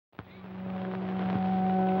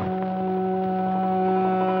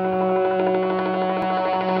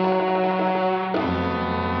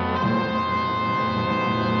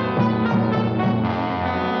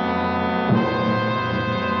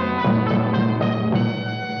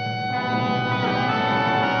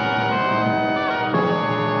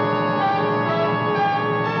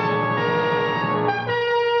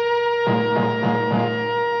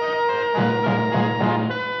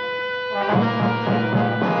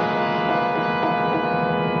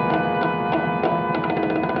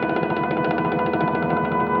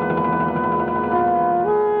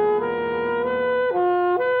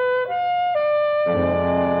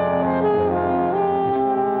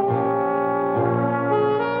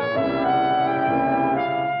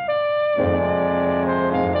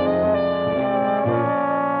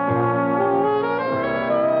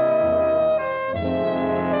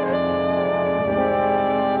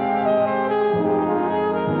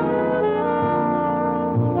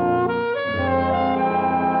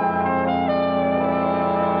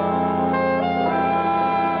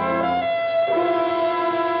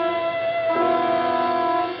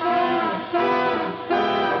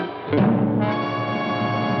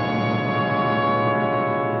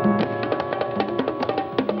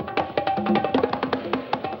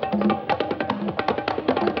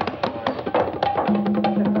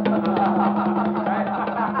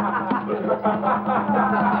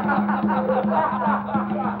No.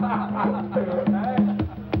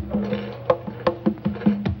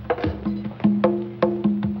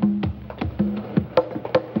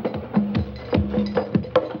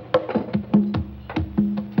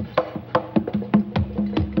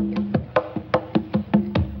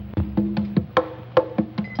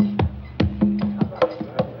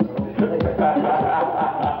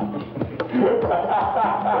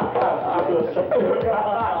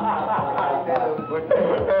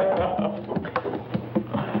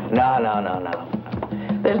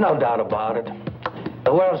 There's no doubt about it.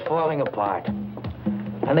 The world's falling apart,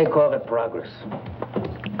 and they call it progress.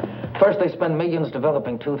 First, they spend millions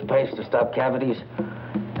developing toothpaste to stop cavities,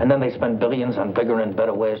 and then they spend billions on bigger and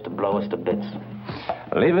better ways to blow us to bits.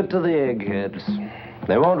 Leave it to the eggheads.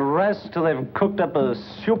 They won't rest till they've cooked up a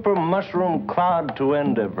super mushroom cloud to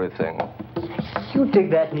end everything. You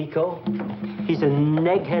dig that, Nico? He's an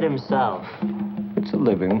egghead himself. It's a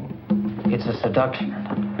living. It's a seduction.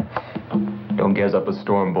 Don't gas up a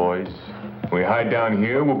storm, boys. We hide down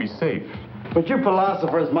here, we'll be safe. But you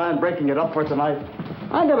philosophers mind breaking it up for tonight?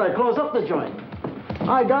 I gotta close up the joint.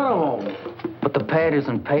 I got a home. But the pad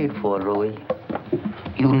isn't paid for, Louis.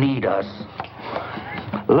 You need us.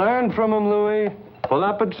 Learn from him, Louis. Pull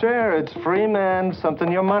up a chair. It's free, man.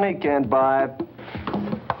 Something your money can't buy.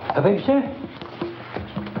 A big sir?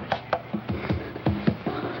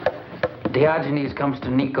 Diogenes comes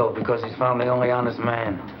to Nico because he's found the only honest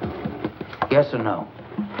man. Yes or no?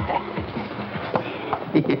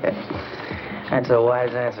 Yes. That's a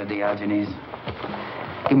wise answer, Diogenes.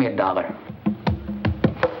 Give me $1.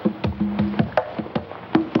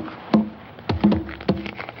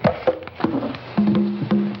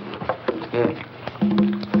 Here.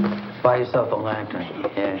 Buy yourself a lantern.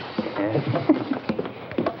 Yeah.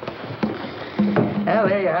 Well,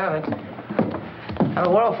 there you have it. Now,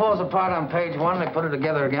 the world falls apart on page 1. They put it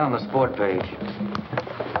together again on the sport page.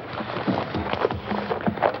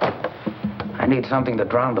 I need something to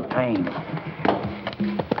drown the pain.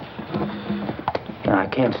 I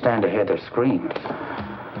can't stand to hear their screams.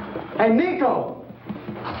 Hey, Nico!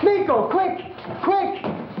 Nico, quick! Quick!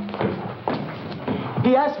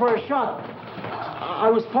 He asked for a shot. I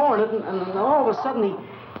was pouring it, and all of a sudden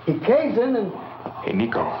he caved in and... Hey,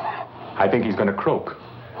 Nico, I think he's gonna croak.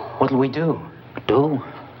 What'll we do? Do?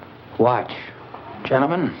 Watch.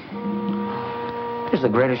 Gentlemen, this is the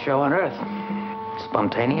greatest show on earth.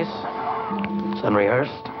 Spontaneous. It's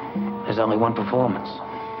unrehearsed. There's only one performance.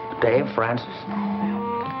 Dave, Francis,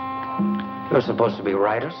 you're supposed to be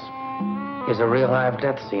writers. Here's a real live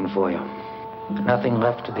death scene for you. Nothing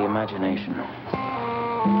left to the imagination.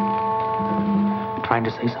 Trying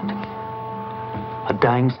to say something? A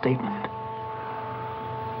dying statement?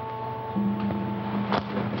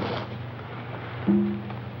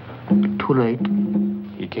 Too late.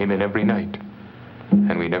 He came in every night,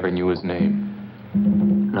 and we never knew his name.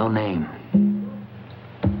 No name.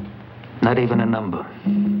 Not even a number.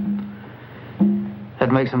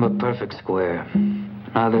 That makes him a perfect square.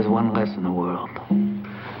 Now there's one less in the world.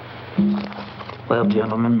 Well,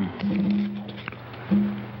 gentlemen,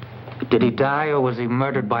 did he die or was he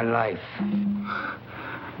murdered by life?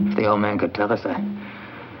 If the old man could tell us, I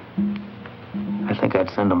think I'd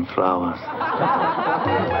send him flowers.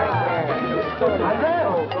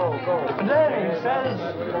 And then he says,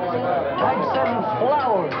 I'd send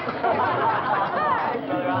flowers.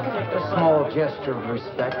 A small gesture of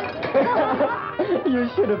respect. You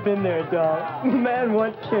should have been there, Doc. Man,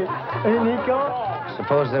 what kick. Hey, Nico?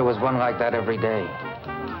 Suppose there was one like that every day.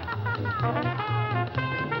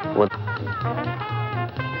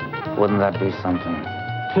 Wouldn't that be something?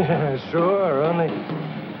 Yeah, sure, only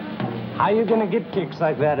how you gonna get kicks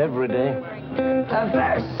like that every day? A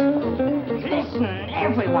verse. Listen,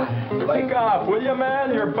 everyone. Lay off, will you,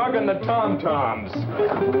 man? You're bugging the tom-toms.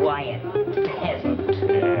 Quiet peasant.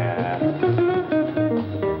 Yeah.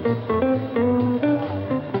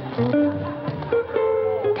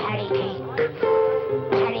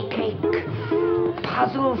 Patty cake.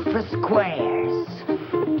 Puzzle for squares.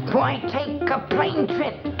 Why take a plane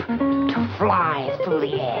trip to fly through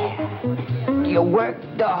the air? You work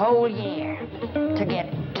the whole year to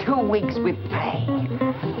get 2 weeks with pay.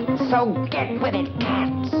 So get with it,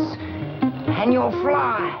 cats, and you'll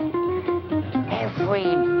fly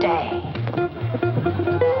every day.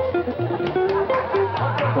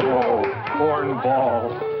 Oh, cornball.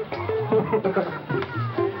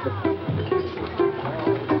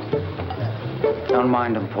 Don't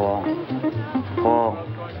mind him, Paul. Paul,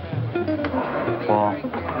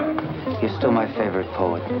 you're still my favorite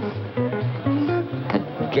poet. A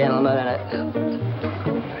gentleman and a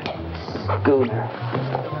scooter.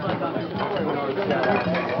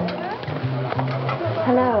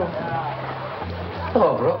 Hello.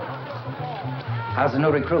 Hello, Brooke. How's the new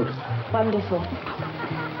recruit? Wonderful.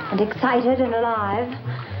 And excited and alive.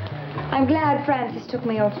 I'm glad Francis took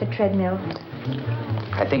me off the treadmill.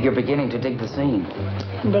 I think you're beginning to dig the scene.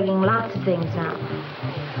 I'm digging lots of things now.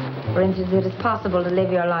 For instance, it is possible to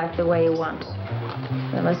live your life the way you want.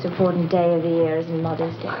 The most important day of the year is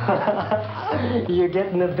Mother's Day. You're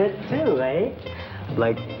getting a bit too, eh?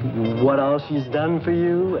 Like what all she's done for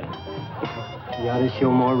you. You ought to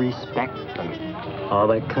show more respect and all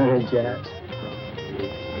that kind of jazz.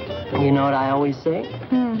 You know what I always say?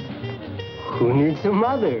 Who needs a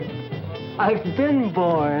mother? I've been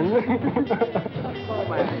born.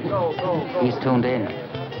 He's tuned in.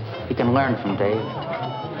 He can learn from Dave.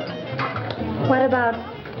 What about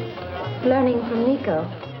learning from Nico?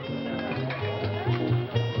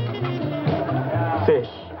 Fish.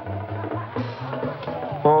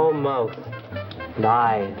 All mouth and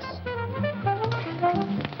eyes.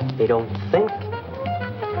 They don't think.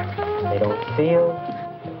 They don't feel.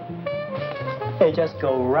 They just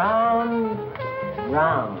go round,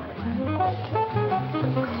 round.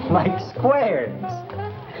 Like squares.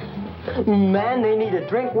 Man, they need a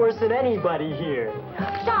drink worse than anybody here.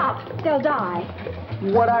 Stop! They'll die.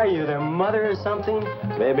 What are you, their mother or something?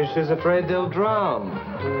 Maybe she's afraid they'll drown.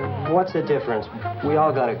 What's the difference? We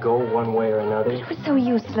all gotta go one way or another. It was so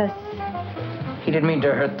useless. He didn't mean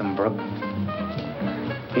to hurt them, Brooke.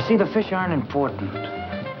 You see, the fish aren't important.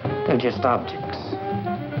 They're just objects.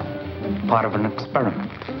 Part of an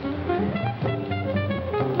experiment.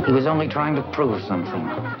 He was only trying to prove something.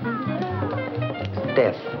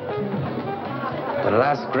 Death. The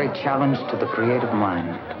last great challenge to the creative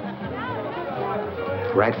mind.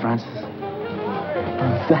 Right, Francis?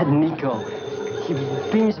 That Nico, he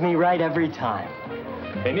beams me right every time.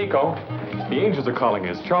 Hey, Nico, the Angels are calling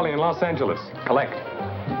us. Charlie in Los Angeles. Collect.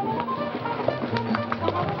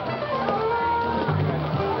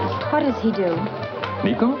 What does he do?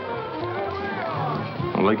 Nico?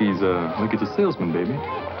 Like he's a salesman, baby.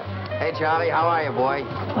 Hey, Charlie, how are you, boy?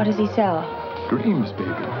 What does he sell? Dreams,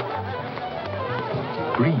 baby.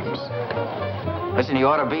 Dreams. Listen, you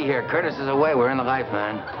ought to be here. Curtis is away. We're in the life,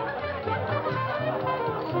 man.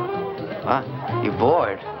 Huh? You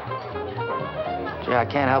bored? Gee, I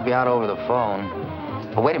can't help you out over the phone.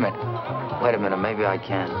 Oh, wait a minute. Wait a minute. Maybe I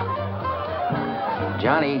can.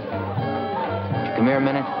 Johnny, would you come here a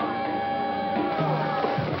minute?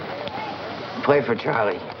 Play for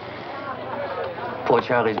Charlie. Poor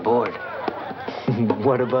Charlie's bored.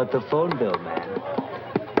 What about the phone bill, man?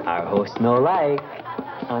 Our host no like.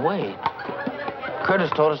 Oh, wait.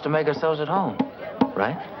 Curtis told us to make ourselves at home,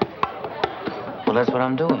 right? Well, that's what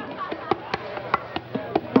I'm doing.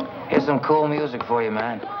 Here's some cool music for you,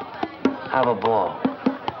 man. Have a ball.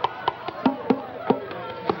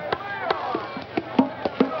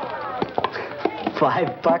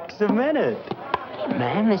 $5 a minute. Hey,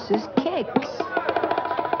 man, this is kicks.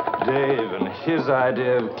 Dave and his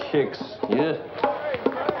idea of kicks. Yeah.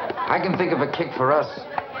 I can think of a kick for us.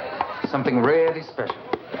 Something really special.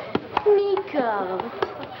 Nico.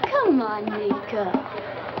 Come on, Nico.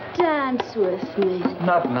 Dance with me.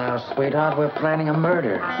 Not now, sweetheart. We're planning a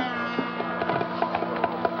murder.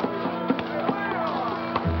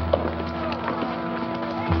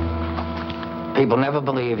 People never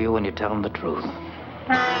believe you when you tell them the truth.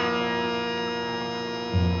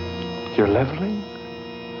 You're leveling?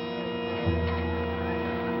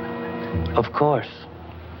 Of course.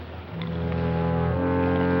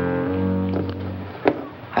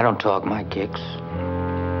 I don't talk my kicks.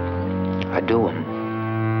 I do them.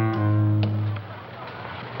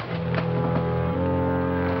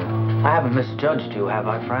 I haven't misjudged you, have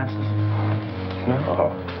I, Francis?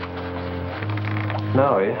 No.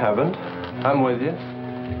 No, you haven't. I'm with you.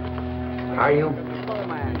 Are you?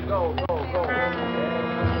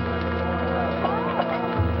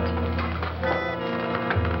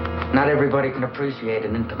 Not everybody can appreciate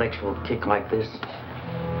an intellectual kick like this.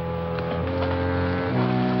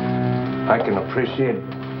 I can appreciate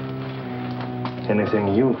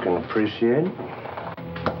anything you can appreciate.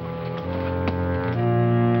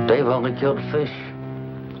 Dave only killed fish.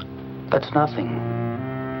 That's nothing.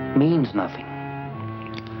 Means nothing.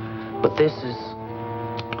 But this is...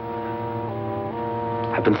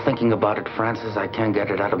 I've been thinking about it, Francis. I can't get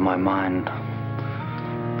it out of my mind.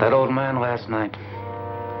 That old man last night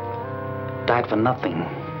died for nothing.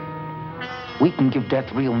 We can give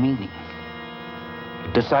death real meaning.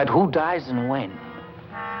 Decide who dies and when.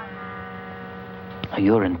 Now,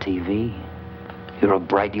 you're in TV. You're a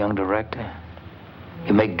bright young director.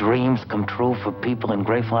 You make dreams come true for people in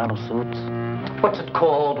gray flannel suits? What's it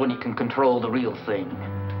called when you can control the real thing?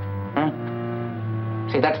 Huh?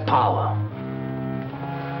 See, that's power.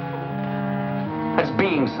 That's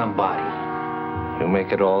being somebody. You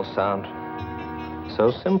make it all sound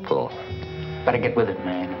so simple. Better get with it,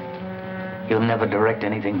 man. You'll never direct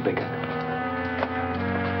anything bigger.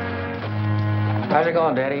 How's it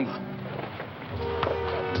going, Daddy?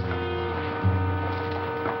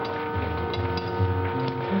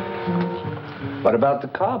 What about the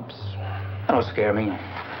cops? Don't scare me.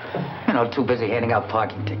 You know, too busy handing out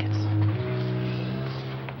parking tickets.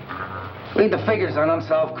 Read the figures on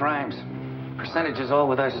unsolved crimes. Percentages all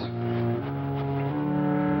with us.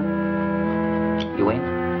 You in?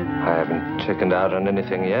 I haven't chickened out on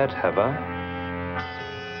anything yet, have I?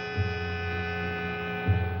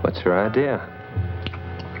 What's your idea?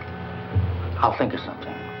 I'll think of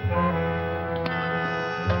something.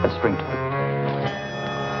 Let's drink to it.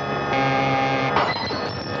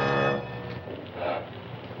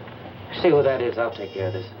 See who that is. I'll take care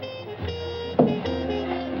of this.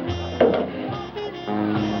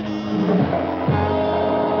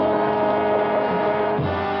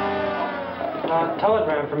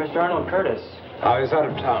 Telegram for Mr. Arnold Curtis. Oh, he's out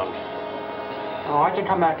of town. Oh, why don't you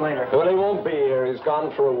come back later? Well, he won't be here. He's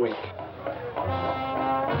gone for a week.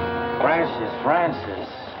 Francis.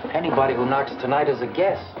 Anybody who knocks tonight is a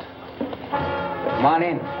guest. Come on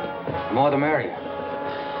in. The more the merrier.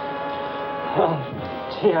 Oh,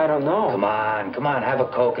 gee, I don't know. Come on. Have a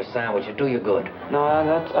Coke, a sandwich. It'll do you good. No,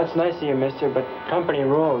 that's nice of you, mister, but company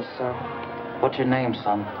rules, so... What's your name,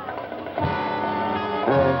 son?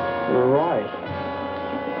 Roy.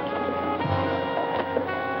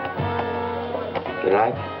 You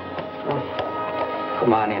like it? Oh.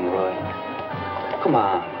 Come on in, Roy. Come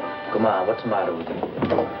on. What's the matter with you?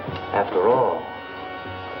 After all,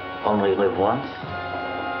 only live once.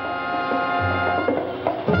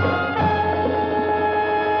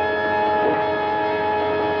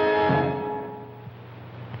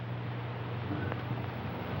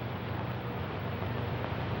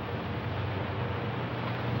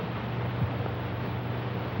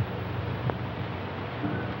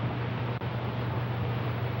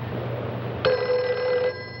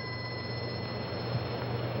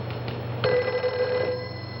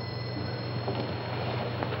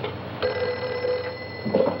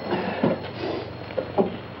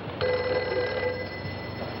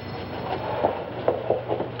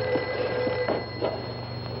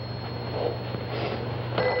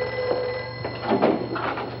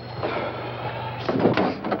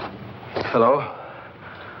 Hello?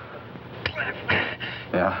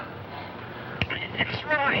 Yeah? It's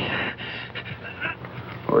Roy.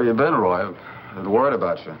 Where you been, Roy? I've been worried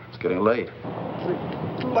about you. It's getting late.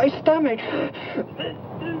 My stomach.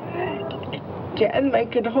 Can't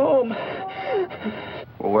make it home.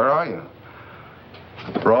 Well, where are you?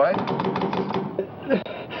 Roy?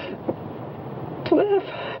 Cliff.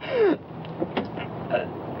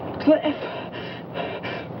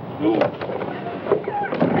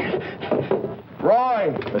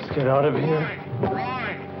 Roy! Let's get out of here.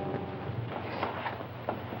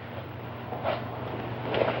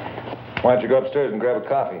 Why don't you go upstairs and grab a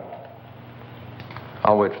coffee?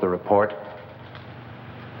 I'll wait for the report.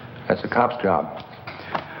 That's the cop's job.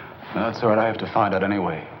 No, that's all right. I have to find out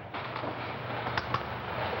anyway.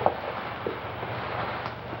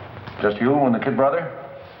 Just you and the kid brother?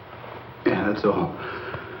 Yeah, that's all.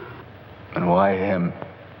 And why him?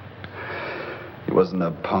 He wasn't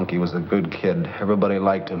a punk. He was a good kid. Everybody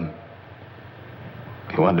liked him.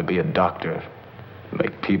 He wanted to be a doctor,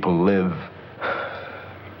 make people live.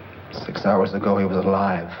 6 hours ago, he was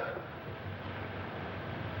alive.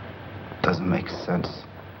 Doesn't make sense.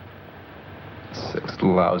 6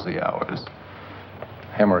 lousy hours.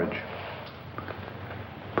 Hemorrhage.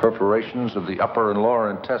 Perforations of the upper and lower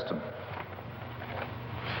intestine.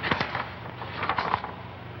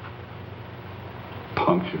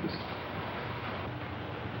 Punctures.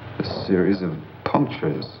 A series of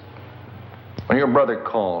punctures. When your brother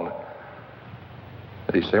called,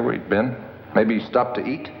 did he say where he'd been? Maybe he stopped to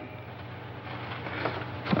eat?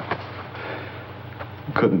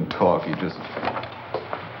 Couldn't talk, he just...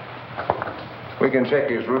 We can check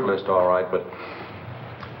his route list all right, but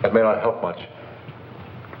that may not help much.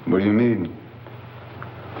 What do you mean?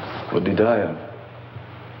 What did he die of?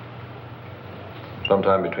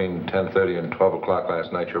 Sometime between 10:30 and 12 o'clock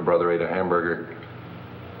last night, your brother ate a hamburger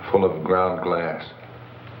full of ground glass.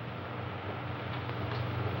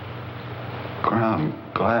 Ground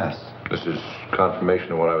glass? This is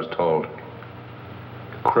confirmation of what I was told.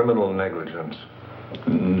 Criminal negligence.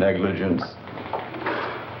 Negligence.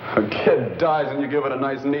 A kid dies and you give it a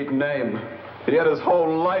nice, neat name. He had his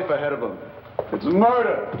whole life ahead of him. It's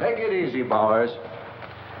murder. Take it easy, Bowers.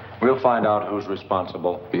 We'll find out who's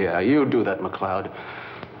responsible. Yeah, you do that, McLeod.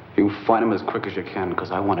 You find him as quick as you can,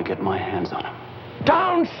 because I want to get my hands on him.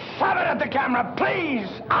 Don't shove it at the camera, please!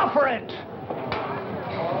 Offer it!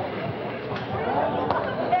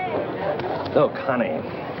 Look, honey,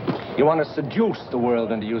 you want to seduce the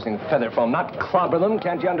world into using feather foam, not clobber them,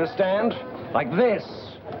 can't you understand? Like this.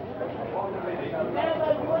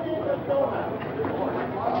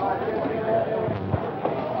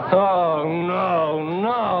 Oh,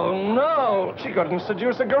 no. She couldn't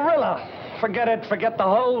seduce a gorilla. Forget it, forget the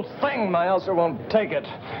whole thing. My ulcer won't take it.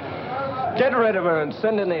 Get rid of her and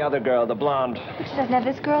send in the other girl, the blonde. She doesn't have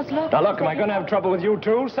this girl's look. Now, look, am I going to have trouble with you,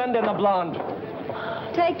 too? Send in the blonde.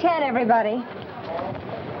 Take 10, everybody.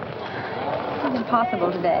 It's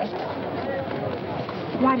impossible today.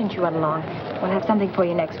 Why didn't you run along? We'll have something for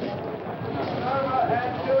you next week.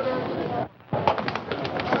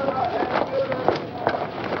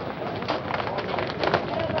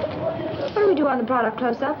 What do we do on the product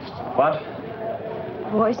close-up? What?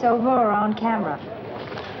 Voiceover or on camera?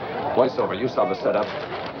 Voiceover, you saw the setup.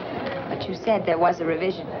 But you said there was a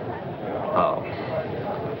revision. Oh.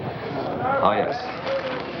 Oh, yes.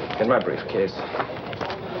 In my briefcase.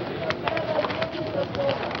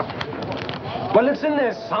 Well, it's in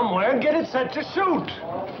there somewhere. Get it set to shoot.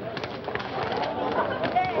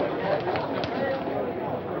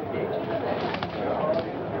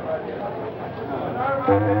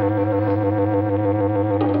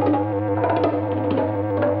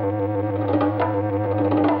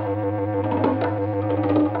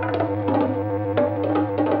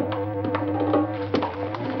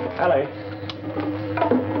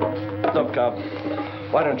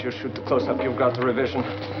 Why don't you shoot the close-up? You've got the revision.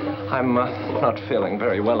 I'm not feeling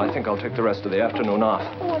very well. I think I'll take the rest of the afternoon off.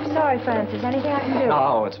 Oh, I'm sorry, Francis. Anything I can do?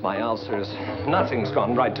 Oh, it's my ulcers. Nothing's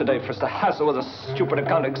gone right today. First the hassle with a stupid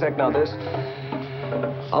account exec, now this.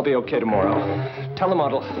 I'll be okay tomorrow.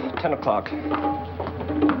 Telemodel, 10 o'clock.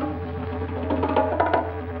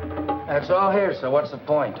 That's all here, so what's the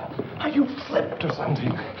point? Are you flipped or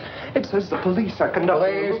something? It says the police are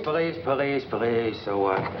conducting... Police. So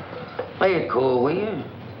what? Play it cool, will you?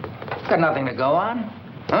 Got nothing to go on.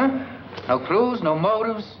 Huh? No clues, no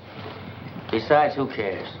motives. Besides, who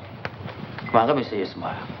cares? Come on, let me see you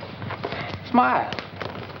smile. Smile.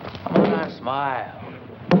 Come on, smile.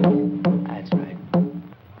 That's right.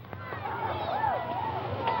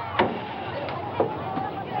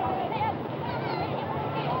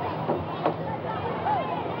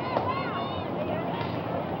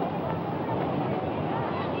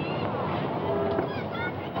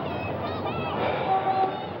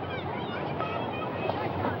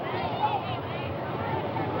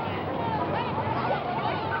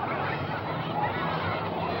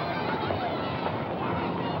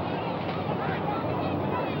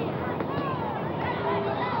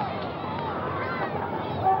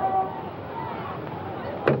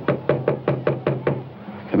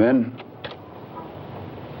 Come in.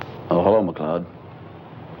 Oh, hello, McLeod.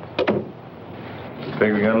 Think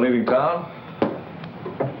we're gonna leave town?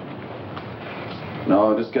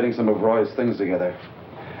 No, just getting some of Roy's things together.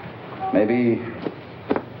 Maybe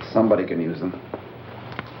somebody can use them.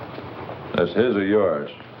 That's his or yours?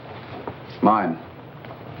 Mine.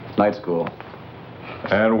 Night school.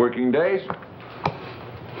 And working days?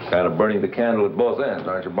 Kind of burning the candle at both ends,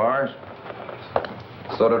 aren't you, Barnes?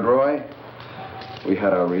 So did Roy. We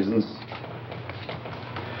had our reasons.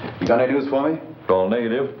 You got any news for me? All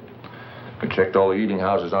negative. I checked all the eating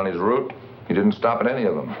houses on his route. He didn't stop at any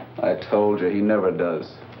of them. I told you, he never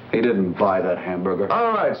does. He didn't buy that hamburger.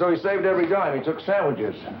 All right, so he saved every dime. He took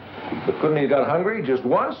sandwiches. But couldn't he have got hungry just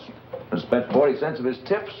once and spent 40 cents of his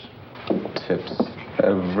tips? Tips.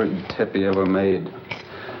 Every tip he ever made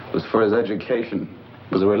was for his education.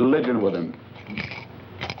 It was a religion with him.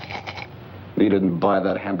 He didn't buy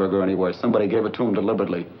that hamburger anywhere. Somebody gave it to him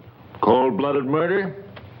deliberately. Cold-blooded murder?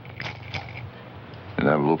 Isn't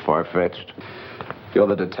that a little far-fetched? You're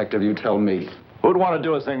the detective, you tell me. Who'd want to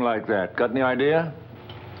do a thing like that? Got any idea?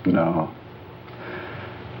 No.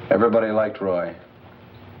 Everybody liked Roy.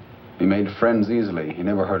 He made friends easily. He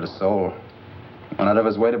never hurt a soul. Went out of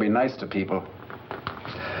his way to be nice to people.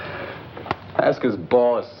 Ask his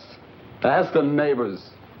boss. Ask the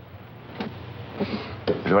neighbors.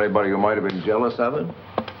 Is there anybody who might have been jealous of him?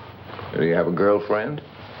 Did he have a girlfriend?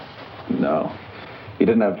 No. He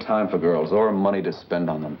didn't have time for girls or money to spend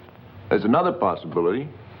on them. There's another possibility.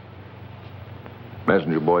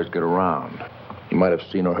 Messenger boys get around. He might have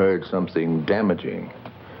seen or heard something damaging.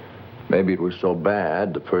 Maybe it was so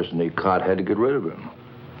bad, the person he caught had to get rid of him.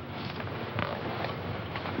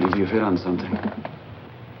 Maybe you've hit on something.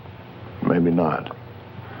 Maybe not.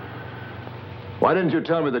 Why didn't you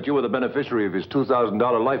tell me that you were the beneficiary of his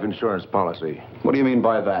 $2,000 life insurance policy? What do you mean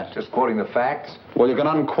by that? Just quoting the facts? Well, you can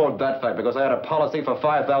unquote that fact because I had a policy for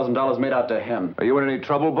 $5,000 made out to him. Are you in any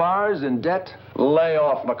trouble, Bars? In debt? Lay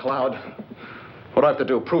off, McLeod. What do I have to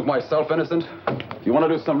do? Prove myself innocent? If you want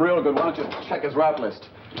to do some real good, why don't you check his route list?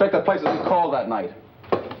 Check the places he called that night.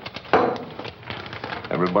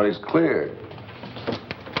 Everybody's cleared.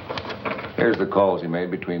 Here's the calls he made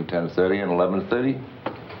between 10:30 and 11:30.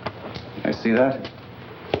 I see that.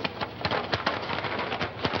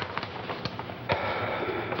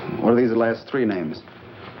 What are these last three names?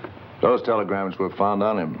 Those telegrams were found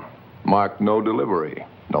on him. Marked no delivery.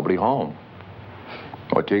 Nobody home.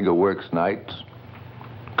 Ortega works nights.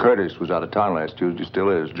 Curtis was out of town last Tuesday, still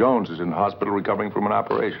is. Jones is in hospital recovering from an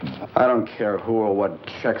operation. I don't care who or what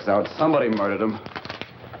checks out. Somebody murdered him.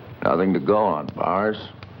 Nothing to go on, Bars.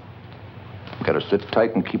 Gotta sit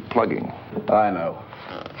tight and keep plugging. I know.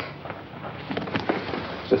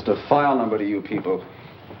 Just a file number to you people.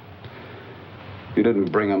 You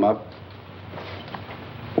didn't bring him up,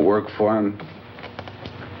 work for him,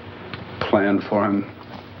 plan for him.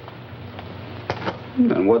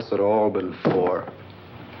 And what's it all been for?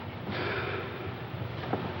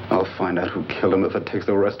 I'll find out who killed him if it takes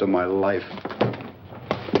the rest of my life.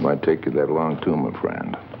 It might take you that long, too, my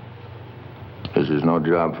friend. This is no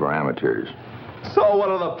job for amateurs. So what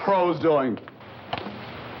are the pros doing?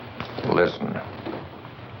 Listen,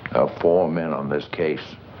 there are 4 men on this case.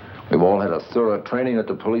 We've all had a thorough training at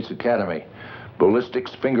the police academy.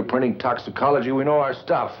 Ballistics, fingerprinting, toxicology, we know our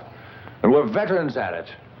stuff. And we're veterans at it.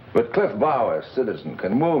 But Cliff Bauer, citizen,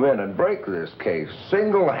 can move in and break this case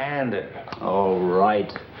single-handed. All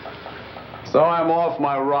right. So I'm off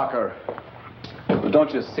my rocker. But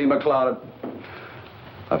don't you see, McLeod?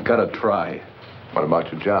 I've got to try. What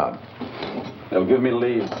about your job? They'll give me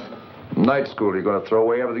leave. Night school, you gonna throw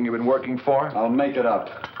away everything you've been working for? I'll make it up.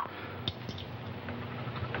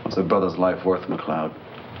 What's a brother's life worth, McLeod?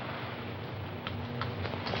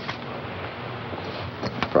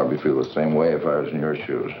 Probably feel the same way if I was in your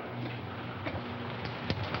shoes.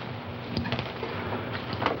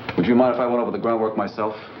 Would you mind if I went over the groundwork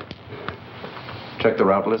myself? Check the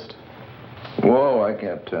route list? Whoa, I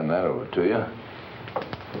can't turn that over to you.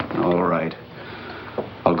 All right.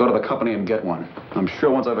 I'll go to the company and get one. I'm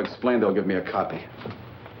sure once I've explained, they'll give me a copy.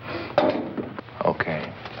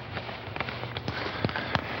 Okay.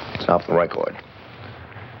 It's off the record.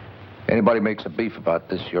 Anybody makes a beef about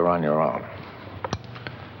this, you're on your own.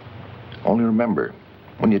 Only remember,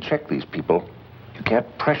 when you check these people, you can't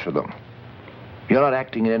pressure them. You're not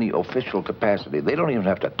acting in any official capacity. They don't even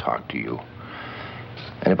have to talk to you.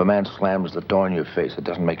 And if a man slams the door in your face, it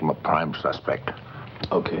doesn't make him a prime suspect.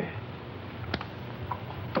 Okay.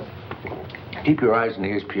 Keep your eyes and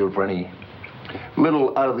ears peeled for any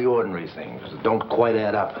little out-of-the-ordinary things that don't quite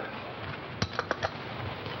add up.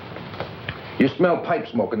 You smell pipe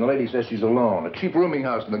smoke and the lady says she's alone. A cheap rooming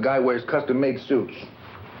house and the guy wears custom-made suits.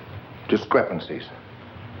 Discrepancies.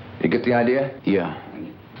 You get the idea? Yeah.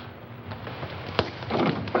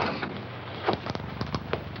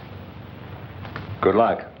 Good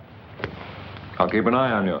luck. I'll keep an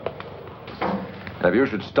eye on you. And if you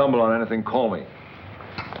should stumble on anything, call me.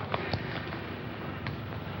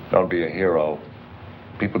 Don't be a hero.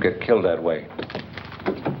 People get killed that way.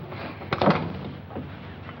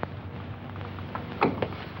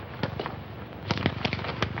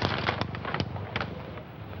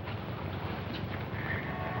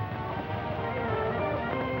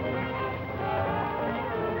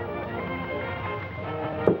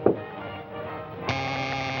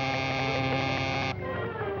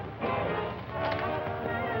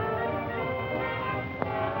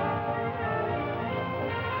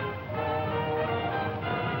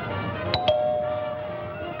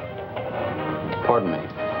 Pardon me.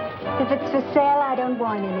 If it's for sale, I don't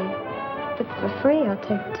want any. If it's for free, I'll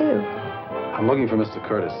take 2. I'm looking for Mr.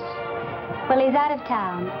 Curtis. Well, he's out of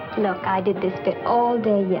town. Look, I did this bit all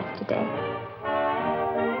day yesterday.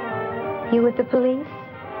 You with the police?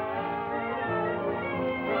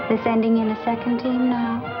 They're sending in a second team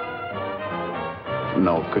now?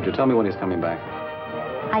 No. Could you tell me when he's coming back?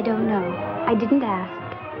 I don't know. I didn't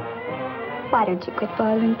ask. Why don't you quit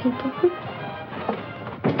bothering people?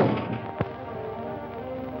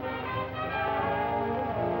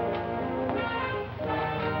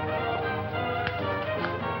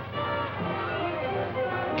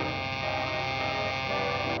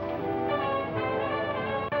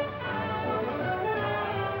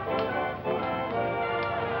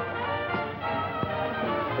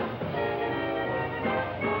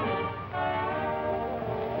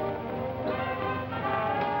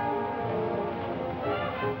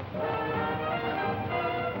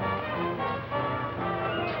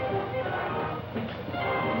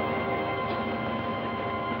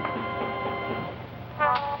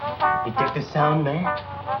 You dig the sound, man?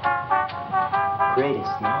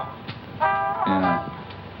 Greatest, no? Yeah.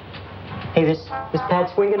 Hey, this Pat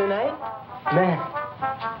swinging tonight? Man,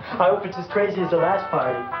 I hope it's as crazy as the last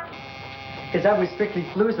party. Because that was strictly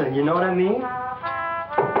floozing, you know what I mean?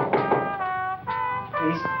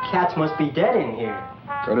 These cats must be dead in here.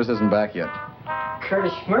 Curtis isn't back yet.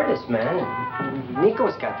 Curtis Schmurtis, man.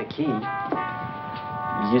 Nico's got the key.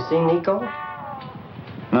 You see Nico?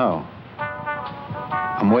 No.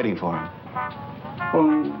 I'm waiting for him.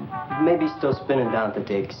 Well, maybe he's still spinning down at the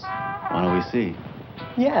digs. Why don't we see?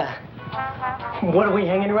 Yeah. What are we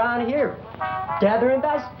hanging around here? Gathering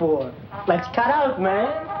dust for? Let's cut out, man.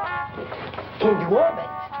 Into orbit.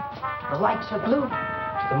 The lights are blue.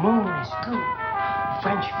 The moon is blue.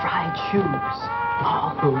 French fried shoes.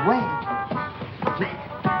 All the way.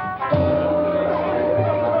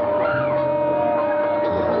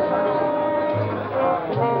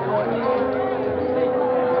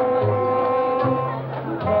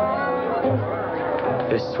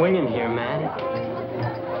 They're swinging here, man.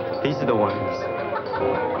 These are the ones.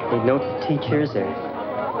 Ain't no teachers or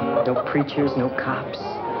no preachers, no cops.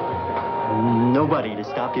 Nobody to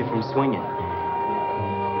stop you from swinging.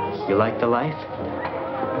 You like the life?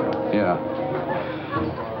 Yeah.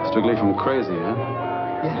 Strictly from crazy, huh?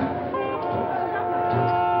 Yeah.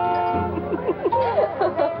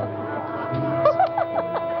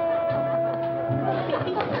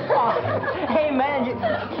 Oh, hey, man,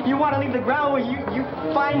 you want to leave the ground where you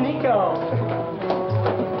find Nico.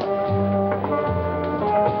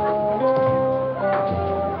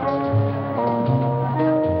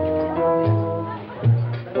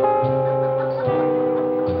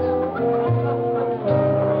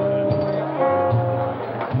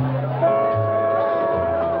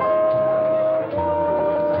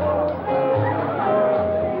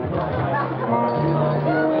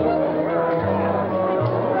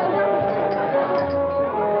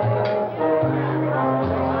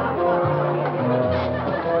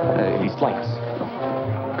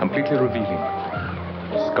 Completely revealing.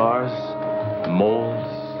 Scars, moles,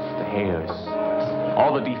 the hairs,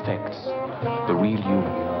 all the defects, the real you.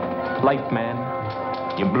 Life, man.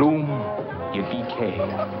 You bloom, you decay.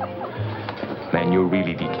 Man, you're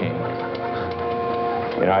really decaying.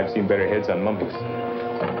 You know, I've seen better heads on mummies.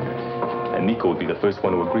 And Nico would be the first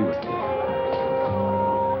one to agree with me.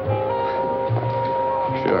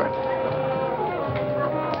 Sure.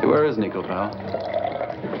 Hey, where is Nico, pal?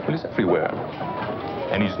 Well, he's everywhere.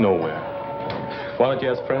 And he's nowhere. Why don't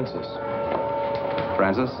you ask Francis?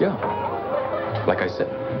 Francis? Yeah. Like I said.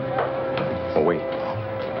 Oh, wait.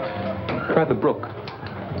 Try the Brook.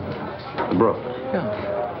 The Brook?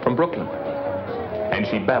 Yeah. From Brooklyn. And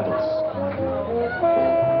she babbles.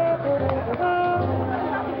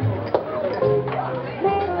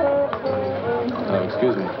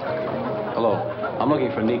 Excuse me. Hello. I'm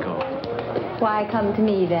looking for Nico. Why come to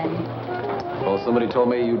me, then? Well, somebody told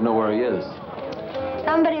me you'd know where he is.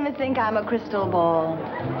 Somebody must think I'm a crystal ball.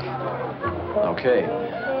 Okay.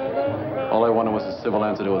 All I wanted was a civil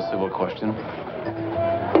answer to a civil question.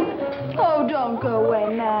 Oh, don't go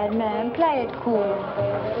away, madman. Play it cool.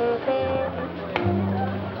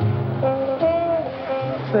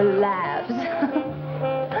 For laughs.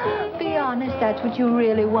 Be honest, that's what you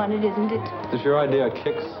really wanted, isn't it? Is this your idea of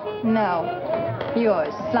kicks? No.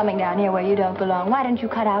 Yours, slumming down here where you don't belong. Why don't you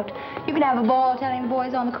cut out? You can have a ball telling the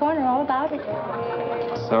boys on the corner all about it.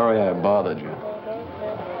 Sorry I bothered you.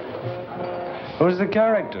 Who's the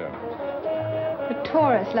character? The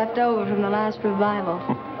tourist left over from the last revival.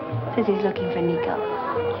 Says he's looking for Nico.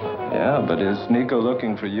 Yeah, but is Nico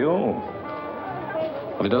looking for you?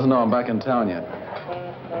 Well, he doesn't know I'm back in town yet.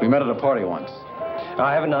 We met at a party once.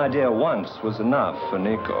 I have an idea once was enough for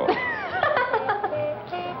Nico.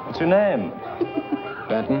 What's your name?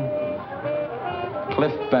 Benton?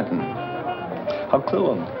 Cliff Benton. I'll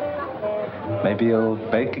clue him. Maybe he'll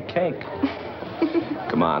bake a cake.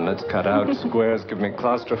 Come on, let's cut out. Squares give me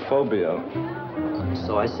claustrophobia.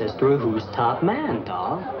 So I says to her, who's top man,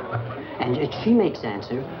 doll? And she makes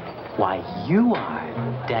answer, why, you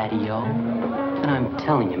are, Daddy-O. And I'm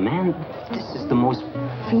telling you, man, this is the most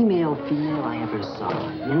female I ever saw.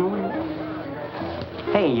 You know what?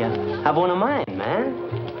 Hey, have one of mine, man.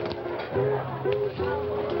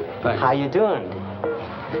 Thanks. How you doing?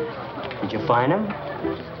 Did you find him?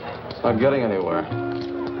 Not getting anywhere.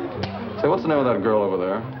 Say, what's the name of that girl over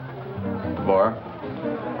there? The bar?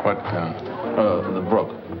 What, The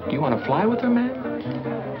Brook. do you want to fly with her, man?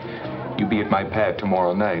 You be at my pad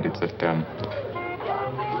tomorrow night. It's at,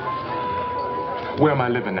 where am I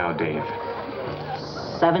living now, Dave?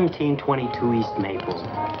 1722 East Maple.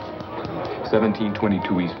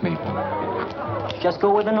 1722 East Maple. Just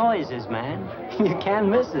go where the noise is, man. You can't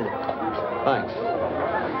miss it. Thanks.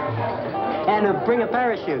 And bring a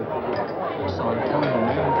parachute. So I'm telling you,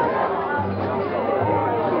 man.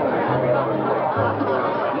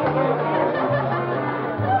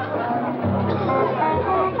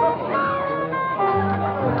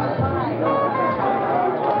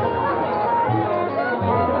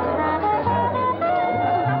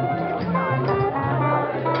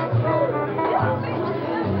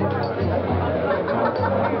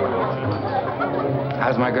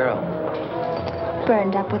 How's my girl?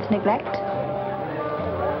 Burned up with neglect.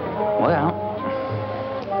 Well,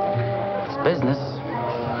 it's business.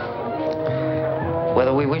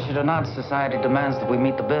 Whether we wish it or not, society demands that we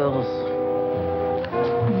meet the bills.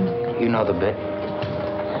 You know the bit.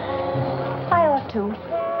 I ought to.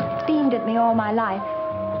 Beamed at me all my life.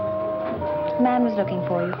 A man was looking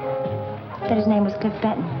for you. Said his name was Cliff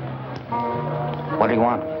Benton. What do you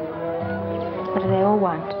want? What do they all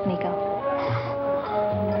want, Nico?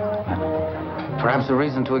 Perhaps a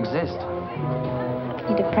reason to exist.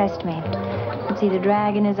 He depressed me. Could see the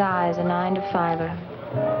drag in his eyes, a 9 to 5er.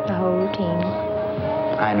 The whole routine.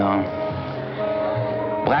 I know.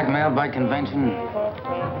 Blackmailed by convention.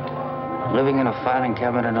 Living in a filing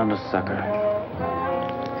cabinet under sucker.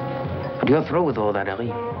 But you're through with all that,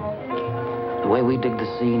 Ellie. The way we dig the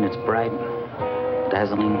scene, it's bright,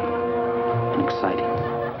 dazzling, and exciting.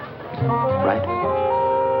 Right?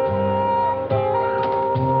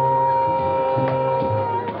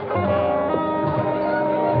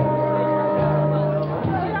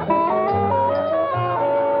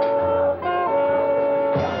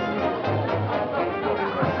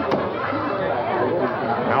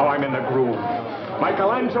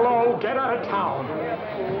 Michelangelo, get out of town.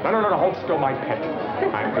 No, hold still, my pet.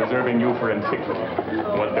 I'm preserving you for antiquity.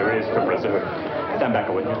 What there is to preserve. Stand back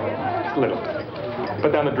a little. Just a little.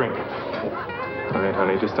 Put down the drink. All right,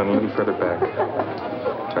 honey, just stand a little further back.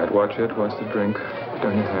 All right, watch it. Watch the drink. Put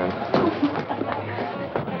down your hand.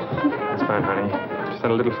 That's fine, honey. Just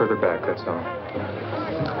stand a little further back, that's all.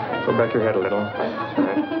 Throw back your head a little. All right.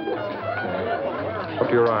 Okay. Up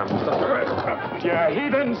to your arms. Yeah,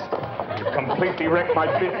 heathens! You've completely wrecked my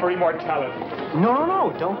bid for immortality.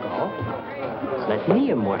 No, don't go. Let me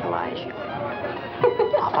immortalize you.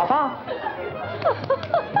 Papa.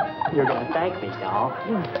 You're gonna thank me, doll.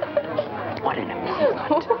 What an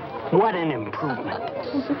improvement. What an improvement.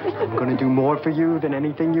 I'm gonna do more for you than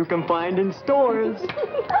anything you can find in stores.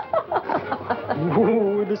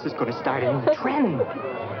 Ooh, this is gonna start a new trend.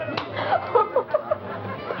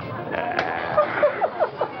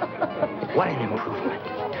 What an improvement.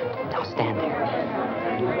 Now stand there.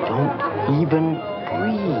 Don't even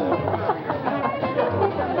breathe.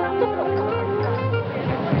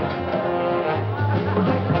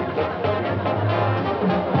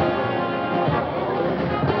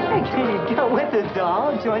 Hey, get with it,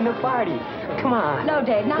 doll. Join the party. Come on. No,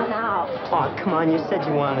 Dave, not now. Oh, come on. You said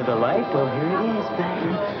you wanted a life. Well, here it is,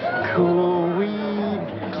 man. Cool weed.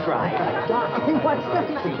 Try it. What's the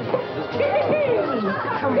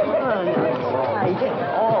Come on.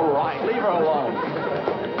 All right, leave her alone.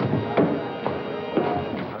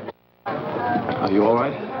 Are you all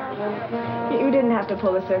right? You didn't have to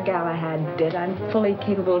pull the Sir Galahad bit. I'm fully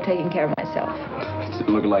capable of taking care of myself. It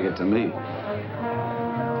didn't look like it to me.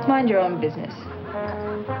 Mind your own business.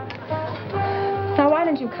 Now, why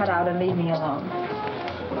don't you cut out and leave me alone?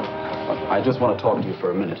 I just want to talk to you for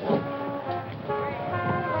a minute.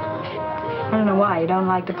 I don't know why. You don't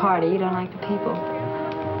like the party. You don't like the people.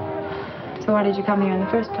 So why did you come here in the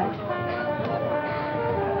first place?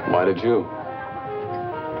 Why did you?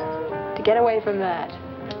 To get away from that.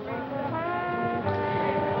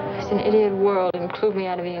 It's an idiot world. Include me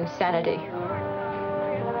out of the insanity.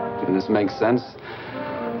 Didn't this make sense?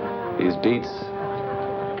 These beats,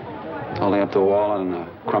 holding up the wall in a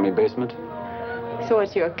crummy basement. So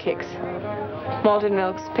what's your kicks? Malted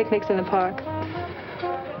milks, picnics in the park.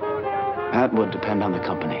 That would depend on the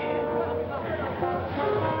company.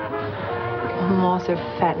 Moths are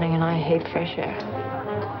fattening and I hate fresh air.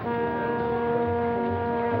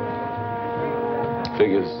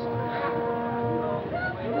 Figures.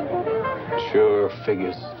 Sure,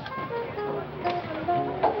 figures.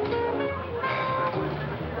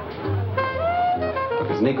 Look,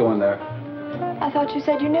 is Nico in there? I thought you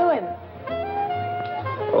said you knew him.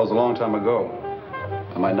 Well, it was a long time ago.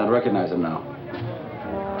 I might not recognize him now.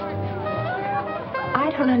 I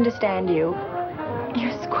don't understand you.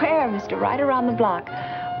 You're square, mister, right around the block.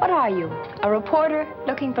 What are you? A reporter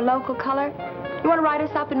looking for local color? You want to write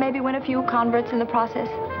us up and maybe win a few converts in the process?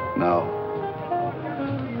 No.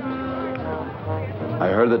 I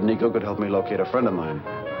heard that Nico could help me locate a friend of mine,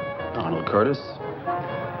 Arnold Curtis.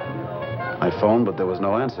 I phoned, but there was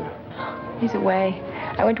no answer. He's away.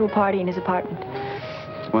 I went to a party in his apartment.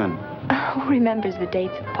 When? Who remembers the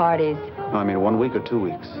dates of parties? No, I mean 1 week or 2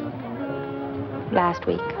 weeks. Last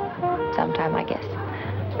week. Sometime, I guess.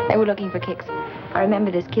 They were looking for kicks. I remember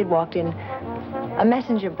this kid walked in. A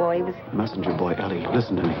messenger boy. He was... Messenger boy, Ellie,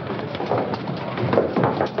 listen to me.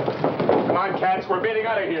 Come on, cats, we're getting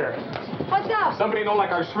out of here. What's up? Somebody don't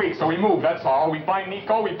like our shrieks, so we move, that's all. We find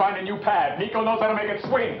Nico, we find a new pad. Nico knows how to make it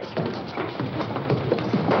swing.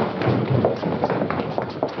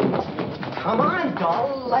 Come on,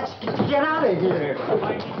 doll. Let's get out of here. We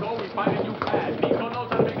find Nico, we find a new pad. Nico knows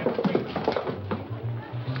how to make it swing.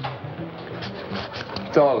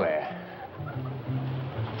 It's all there.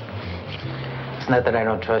 It's not that I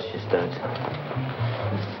don't trust you, Studs.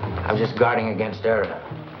 I'm just guarding against error.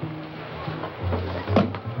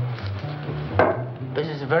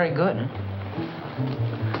 Business is very good, huh?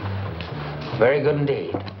 Very good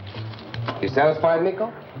indeed. You satisfied,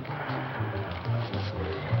 Nico?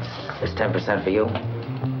 There's 10% for you.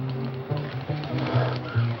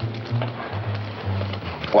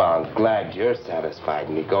 Well, I'm glad you're satisfied,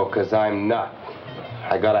 Nico, because I'm not.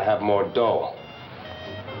 I gotta have more dough.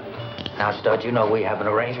 Now, Studs, you know we have an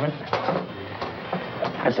arrangement.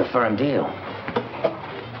 That's a firm deal.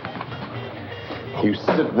 You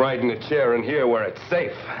sit right in the chair in here where it's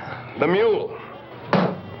safe. The mule.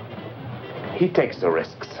 He takes the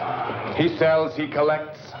risks. He sells, he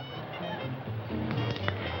collects.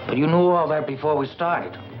 But you knew all that before we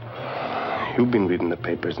started. You've been reading the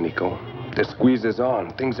papers, Nico. The squeeze is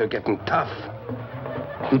on. Things are getting tough.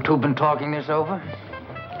 You two been talking this over?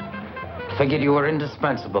 Figured you were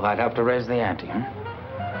indispensable. I'd have to raise the ante, huh?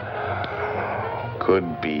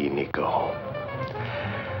 Could be, Nico.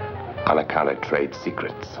 On account of trade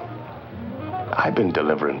secrets. I've been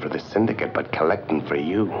delivering for the syndicate, but collecting for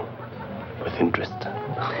you. With interest.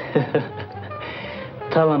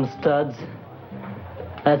 Tell him, Studs.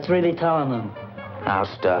 That's really telling them. Now,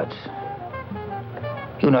 Studs,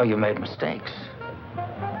 you know you made mistakes.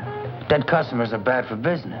 Dead customers are bad for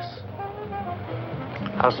business.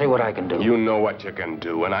 I'll see what I can do. You know what you can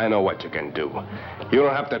do, and I know what you can do. You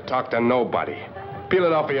don't have to talk to nobody. Peel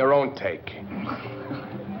it off of your own take.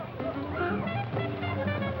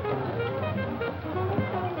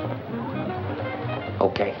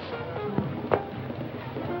 Okay.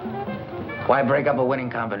 Why break up a winning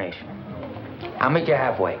combination? I'll meet you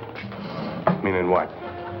halfway. Meaning what?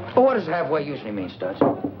 Well, what does halfway usually mean, Studs?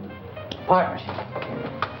 Partnership.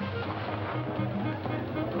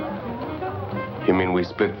 You mean we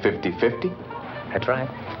split 50-50? That's right.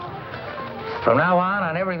 From now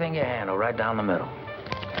on everything you handle, right down the middle.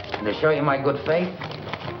 And to show you my good faith,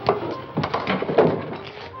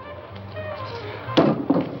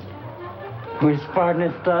 We're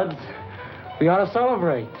partners, Studs. We ought to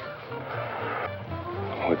celebrate.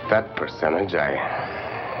 With that percentage,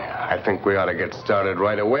 I think we ought to get started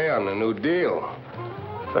right away on the new deal.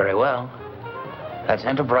 very well. That's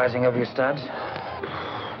enterprising of you, Studs.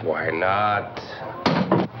 Why not?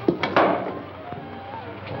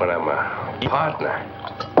 When I'm a partner.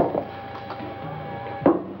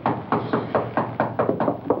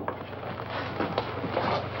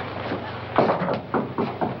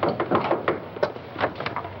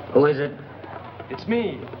 Who is it? It's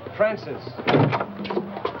me, Francis.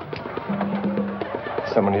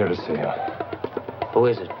 Someone here to see you. Who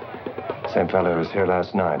is it? Same fellow who was here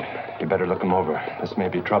last night. You better look him over. This may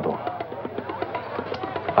be trouble.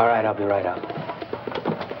 All right, I'll be right out.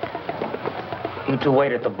 You two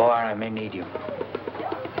wait at the bar. I may need you.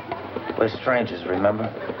 We're strangers, remember?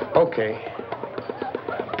 Okay.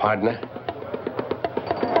 Partner.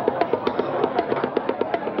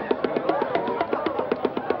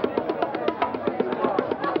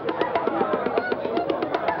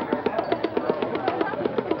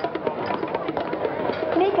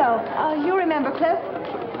 Nico, you remember Cliff?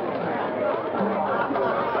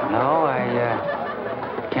 No, I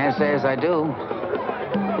can't say as I do.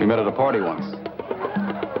 We met at a party once.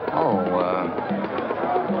 Oh,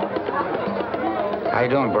 how you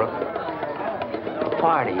doing, Brooke? A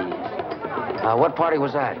party? What party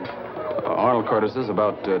was that? Arnold Curtis's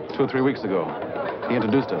about 2 or 3 weeks ago. He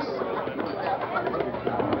introduced us.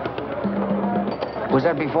 Was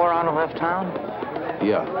that before Arnold left town?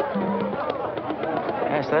 Yeah.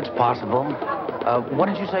 Yes, that's possible. What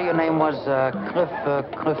did you say your name was? Cliff.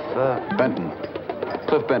 Benton.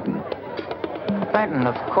 Cliff Benton. Benton,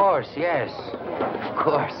 of course, yes. Of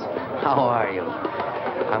course. How are you?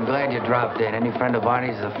 I'm glad you dropped in. Any friend of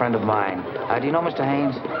Barney's is a friend of mine. Do you know Mr.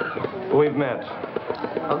 Haynes? We've met.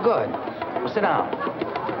 Oh, good. Well, sit down.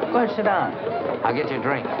 Go ahead, sit down. I'll get you a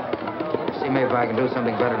drink. See maybe if I can do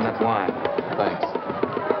something better than that wine. Thanks.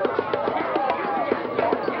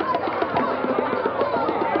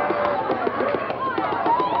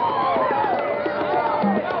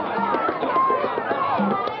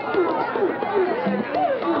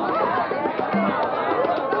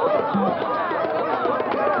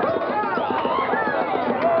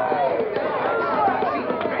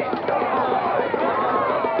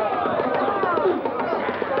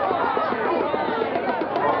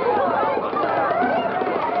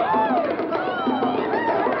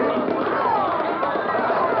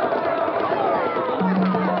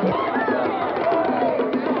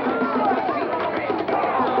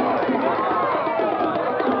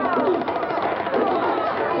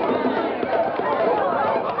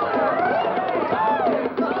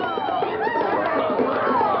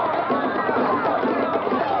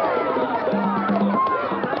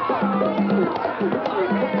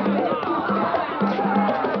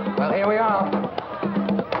 Well, here we are.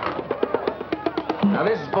 Now,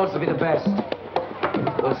 this is supposed to be the best.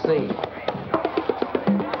 We'll see.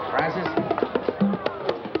 Francis,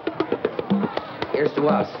 here's to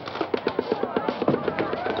us.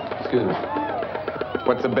 Excuse me.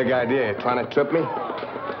 What's the big idea? You trying to trip me?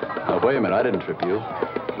 Oh, wait a minute. I didn't trip you.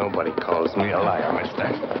 Nobody calls me a liar, mister.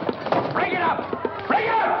 Bring it up! Bring it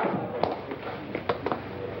up!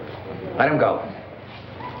 Let him go.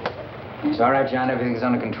 It's all right, John. Everything's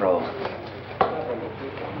under control.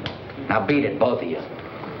 Now beat it, both of you.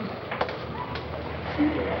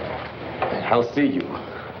 I'll see you.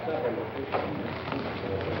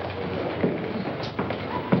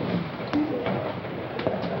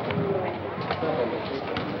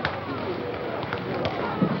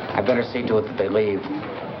 I better see to it that they leave.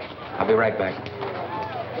 I'll be right back.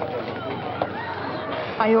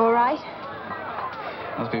 Are you all right?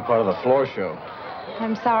 Must be part of the floor show.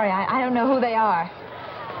 I'm sorry. I don't know who they are.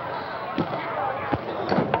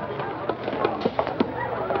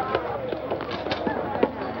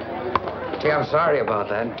 Gee, I'm sorry about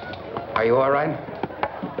that. Are you all right?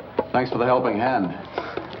 Thanks for the helping hand.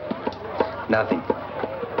 Nothing.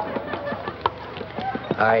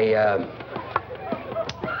 I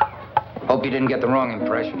hope you didn't get the wrong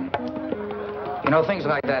impression. You know, things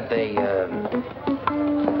like that, they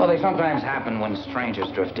sometimes happen when strangers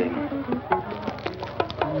drift in.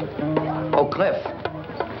 Oh, Cliff.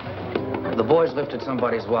 The boys lifted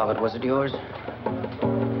somebody's wallet. Was it yours?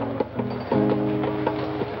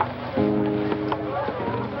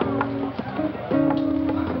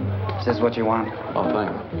 Is this what you want? Oh,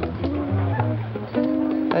 thanks.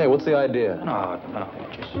 Hey, what's the idea? No,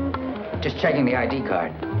 just checking the ID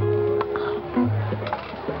card.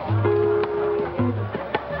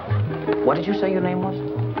 What did you say your name was?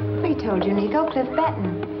 We told you, Nico. Cliff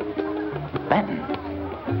Benton. Benton?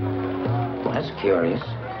 Well, that's curious.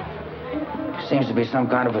 Seems to be some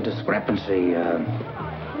kind of a discrepancy.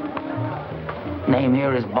 Name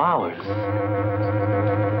here is Bowers.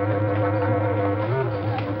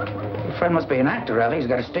 Your friend must be an actor, Ellie. He's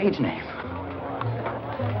got a stage name.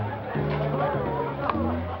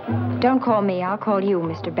 Don't call me. I'll call you,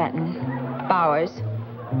 Mr. Benton. Bowers.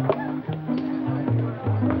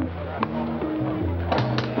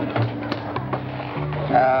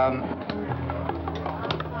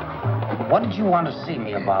 What did you want to see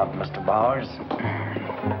me about, Mr. Bowers?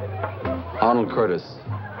 Arnold Curtis.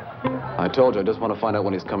 I told you, I just want to find out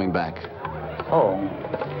when he's coming back. Oh.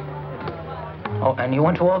 Oh, and you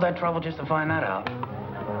went to all that trouble just to find that out?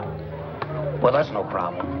 Well, that's no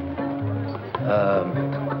problem.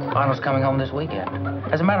 Arnold's coming home this weekend.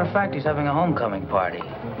 As a matter of fact, he's having a homecoming party.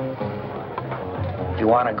 If you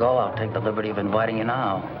want to go, I'll take the liberty of inviting you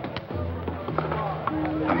now.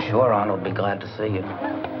 I'm sure Arnold will be glad to see you.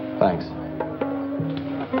 Thanks.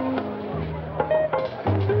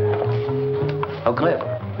 Oh, Cliff,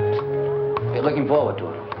 you're looking forward to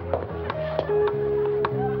it.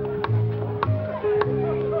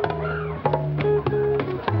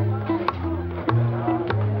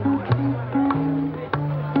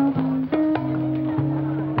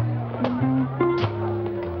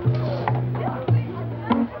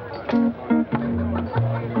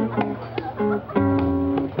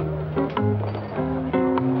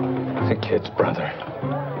 The kid's brother.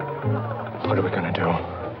 What are we gonna do?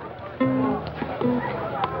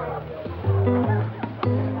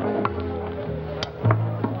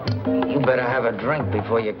 You better have a drink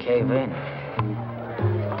before you cave in.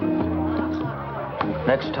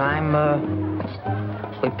 Next time,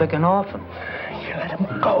 we pick an orphan. You let him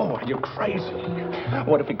go. Are you crazy?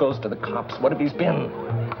 What if he goes to the cops? What if he's been?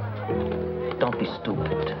 Don't be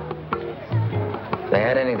stupid. If they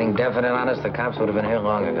had anything definite on us, the cops would have been here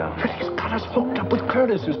long ago. But he's got us hooked up with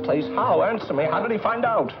Curtis's place. How? Answer me. How did he find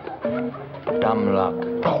out? Dumb luck.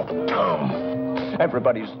 Oh, dumb.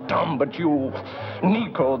 Everybody's dumb but you.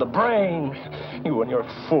 Nico, the brain. You and your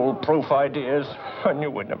foolproof ideas. I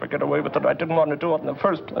knew we'd never get away with it. I didn't want to do it in the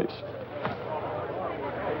first place.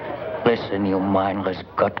 Listen, you mindless,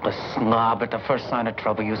 gutless slob. At the first sign of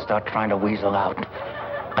trouble, you start trying to weasel out.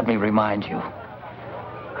 Let me remind you,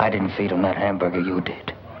 I didn't feed him that hamburger, you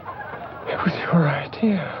did. It was your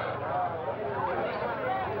idea.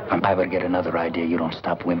 If I ever get another idea, you don't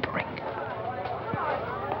stop whimpering.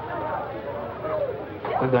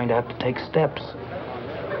 We're going to have to take steps.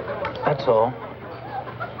 That's all.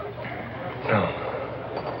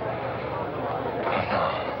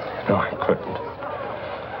 No, I couldn't.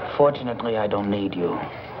 Fortunately, I don't need you.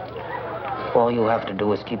 All you have to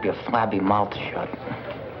do is keep your flabby mouth shut.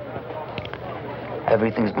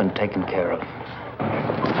 Everything's been taken care of.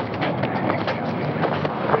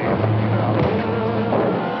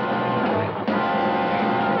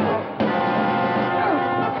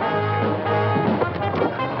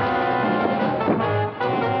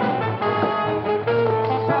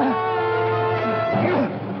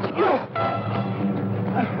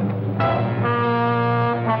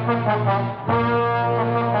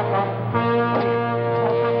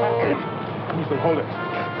 Hold it.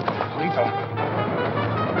 Nico.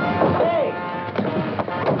 Hey!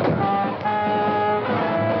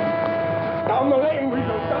 Down the lane,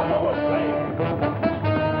 Nico. Down the lane.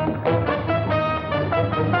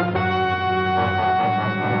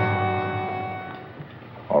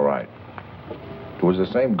 All right. It was the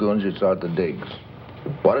same goons you saw at the digs.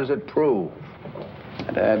 What does it prove?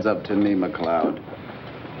 It adds up to me, McLeod.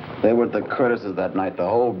 They were at the Curtis's that night, the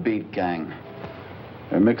whole beat gang.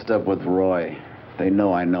 They're mixed up with Roy. They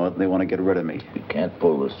know I know it, and they want to get rid of me. You can't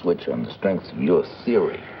pull the switch on the strength of your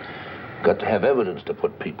theory. Got to have evidence to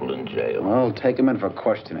put people in jail. Well, take them in for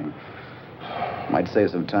questioning. Might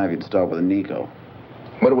save some time if you'd start with Nico.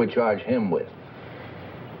 What do we charge him with?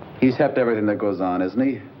 He's hepped everything that goes on, isn't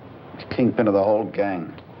he? He's kingpin of the whole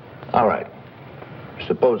gang. All right.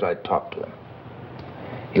 Suppose I talk to him.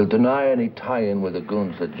 He'll deny any tie-in with the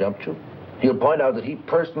goons that jumped you. He'll point out that he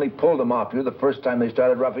personally pulled them off you the first time they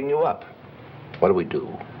started roughing you up. What do we do?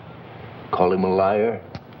 Call him a liar?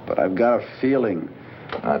 But I've got a feeling.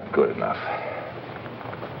 Not good enough.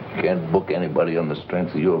 You can't book anybody on the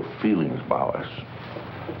strength of your feelings, Bowers.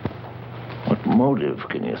 What motive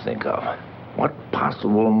can you think of? What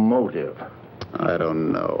possible motive? I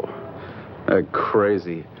don't know. They're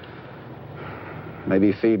crazy.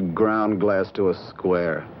 Maybe feed ground glass to a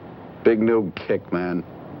square. Big new kick, man.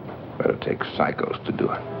 Better take psychos to do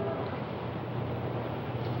it.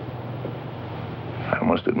 I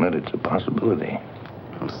must admit it's a possibility.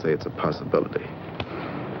 I'll say it's a possibility.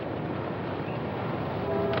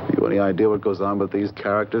 You any idea what goes on with these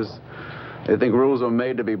characters? They think rules are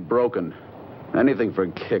made to be broken. Anything for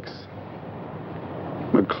kicks.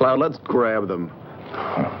 McLeod, let's grab them.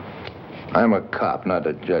 I'm a cop, not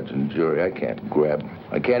a judge and jury. I can't grab.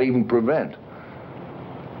 I can't even prevent.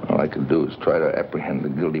 All I can do is try to apprehend the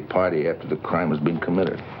guilty party after the crime has been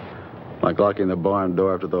committed. Like locking the barn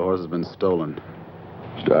door after the horse has been stolen.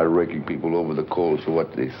 Start raking people over the coals for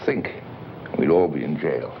what they think. We'd all be in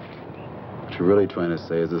jail. What you're really trying to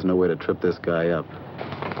say is there's no way to trip this guy up.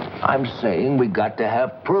 I'm saying we got to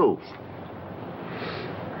have proof.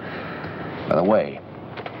 By the way,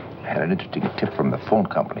 I had an interesting tip from the phone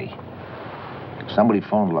company. Somebody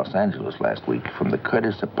phoned Los Angeles last week from the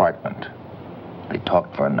Curtis apartment. They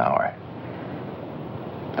talked for an hour.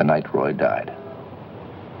 The night Roy died.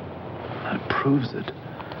 That proves it.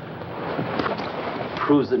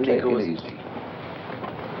 Proves that Nico was... Take it easy.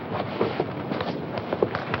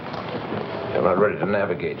 You're not ready to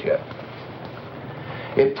navigate yet.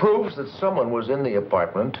 It proves that someone was in the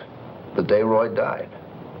apartment the day Roy died.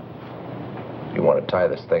 If you want to tie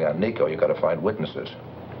this thing on Nico, you got to find witnesses.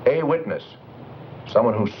 A witness.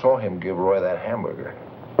 Someone who saw him give Roy that hamburger.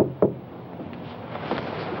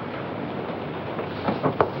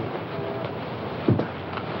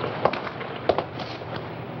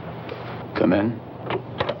 Come in.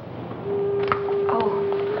 Oh,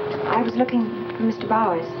 I was looking for Mr.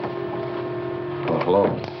 Bowers. Oh, hello.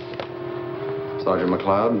 Sergeant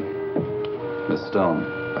McLeod. Miss Stone.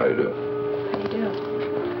 How you do? How do you do?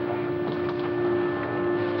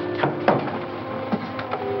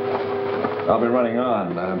 I'll be running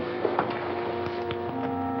on.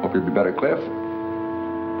 Hope you'll be better, Cliff.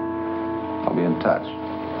 I'll be in touch.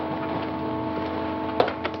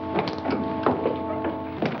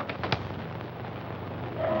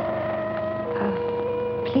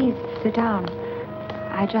 Please sit down.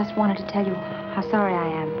 I just wanted to tell you how sorry I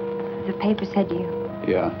am. The paper said you...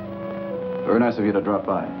 Yeah. Very nice of you to drop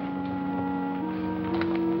by.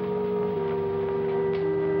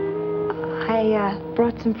 I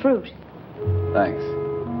brought some fruit. Thanks.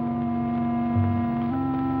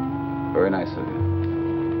 Very nice of you.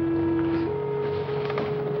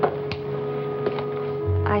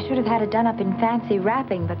 I should have had it done up in fancy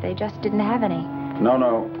wrapping, but they just didn't have any.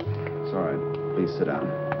 No. It's all right. Please sit down.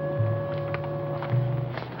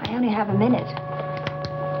 I only have a minute.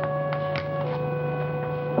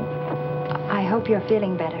 I hope you're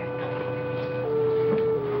feeling better.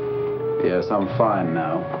 Yes, I'm fine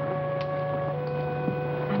now.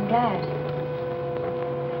 I'm glad.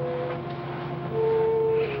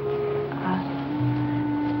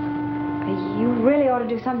 You really ought to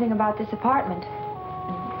do something about this apartment.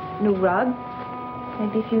 New rug,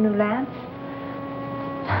 maybe a few new lamps.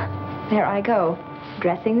 There I go,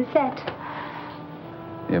 dressing the set.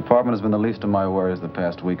 The apartment has been the least of my worries the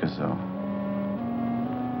past week or so.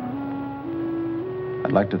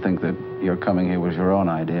 I'd like to think that your coming here was your own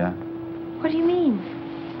idea. What do you mean?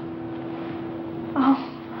 Oh,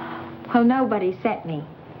 well, nobody sent me,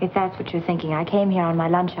 if that's what you're thinking. I came here on my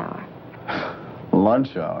lunch hour.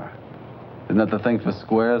 Lunch hour? Isn't that the thing for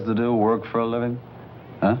squares to do, work for a living?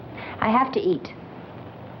 Huh? I have to eat.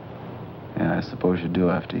 Yeah, I suppose you do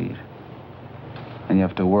have to eat. And you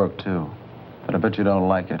have to work, too. But I bet you don't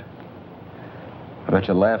like it. I bet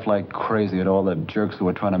you laugh like crazy at all the jerks who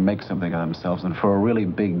are trying to make something of themselves, and for a really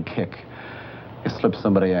big kick, you slip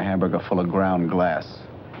somebody a hamburger full of ground glass.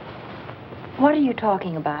 What are you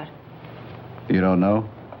talking about? You don't know?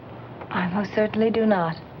 I most certainly do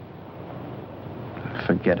not.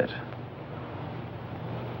 Forget it.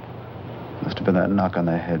 Must have been that knock on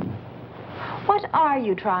the head. What are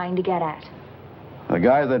you trying to get at? The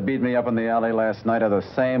guys that beat me up in the alley last night are the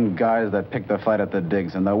same guys that picked the fight at the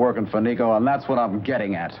digs, and they're working for Nico, and that's what I'm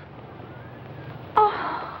getting at.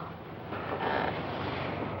 Oh.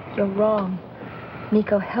 You're wrong.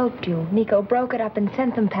 Nico helped you. Nico broke it up and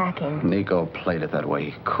sent them packing. Nico played it that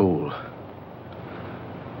way. Cool.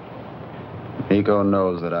 Nico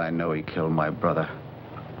knows that I know he killed my brother.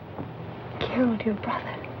 Killed your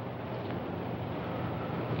brother?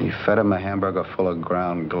 He fed him a hamburger full of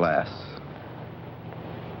ground glass.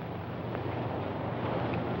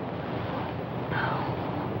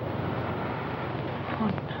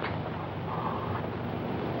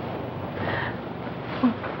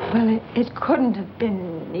 Well, it couldn't have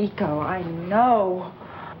been Nico, I know.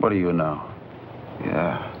 What do you know?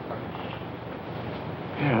 Yeah,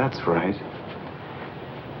 that's right.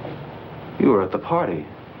 You were at the party.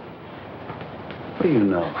 What do you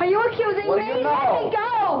know? Are you accusing What me? do you know? Let me go!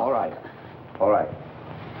 All right.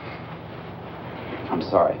 I'm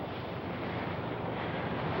sorry.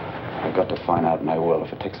 I've got to find out, and I will,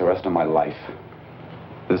 if it takes the rest of my life.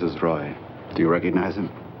 This is Roy. Do you recognize him?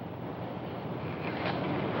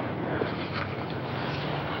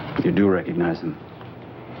 You do recognize him.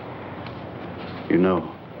 You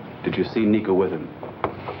know. Did you see Nico with him?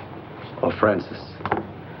 Or Francis?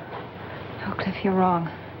 No, Cliff, you're wrong.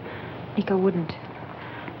 Nico wouldn't.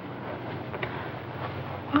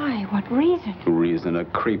 Why? What reason? Reason? A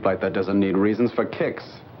creep like that doesn't need reasons for kicks.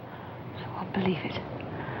 I won't believe it.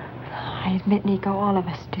 I admit, Nico, all of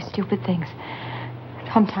us do stupid things.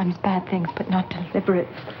 Sometimes bad things, but not deliberate.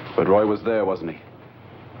 But Roy was there, wasn't he?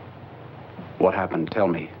 What happened? Tell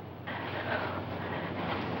me.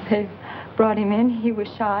 They brought him in. He was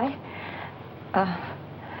shy.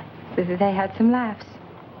 They had some laughs.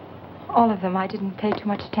 All of them. I didn't pay too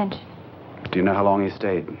much attention. Do you know how long he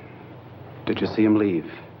stayed? Did you see him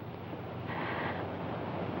leave?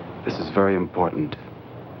 This is very important.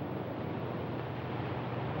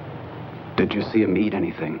 Did you see him eat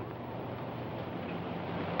anything?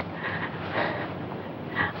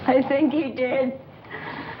 I think he did.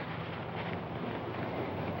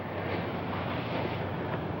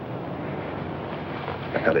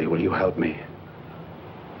 Ellie, will you help me?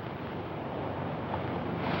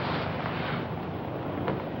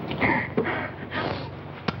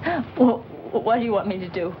 Well, what do you want me to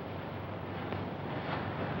do?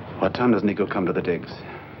 What time does Nico come to the digs?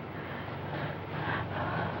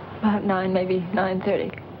 About 9, maybe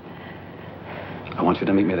 9:30. I want you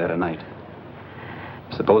to meet me there tonight.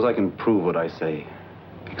 Suppose I can prove what I say.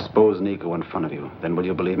 Expose Nico in front of you. Then will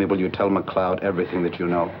you believe me? Will you tell McLeod everything that you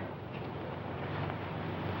know?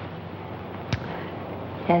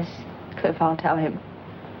 Yes, Cliff, I'll tell him.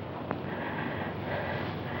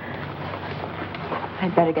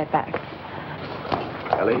 I'd better get back.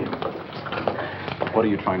 Ellie, what are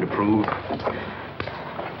you trying to prove?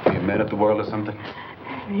 Are you mad at the world or something?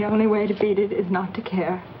 The only way to beat it is not to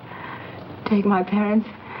care. Take my parents.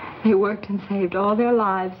 They worked and saved all their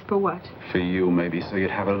lives for what? For you, maybe, so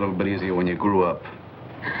you'd have it a little bit easier when you grew up.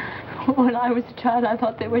 When I was a child, I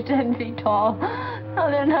thought they were 10 feet tall. Now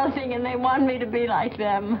they're nothing, and they want me to be like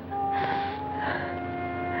them.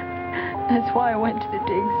 That's why I went to the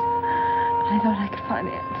digs. I thought I could find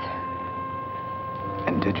the answer.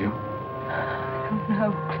 And did you? I don't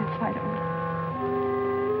know, Cliff, I don't know.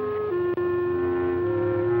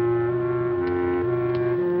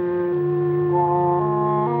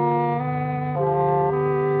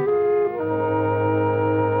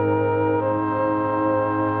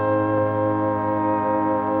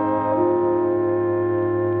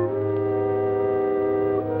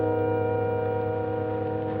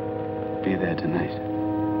 Be there tonight.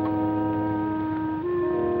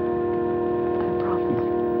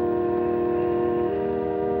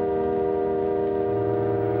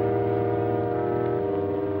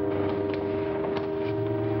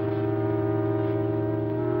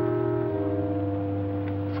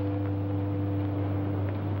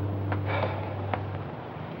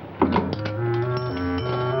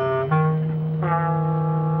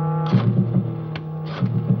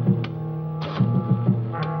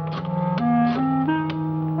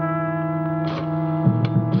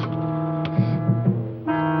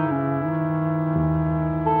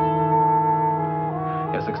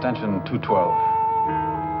 Extension 212.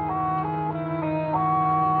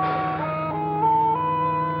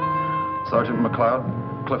 Sergeant McLeod,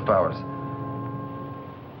 Cliff Bowers.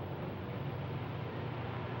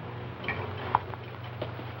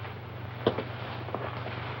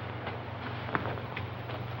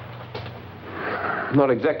 Not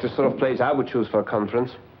exactly the sort of place I would choose for a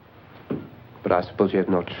conference. But I suppose you have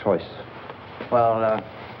no choice. Well,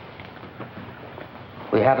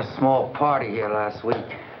 we had a small party here last week.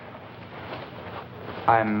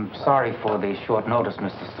 I'm sorry for the short notice,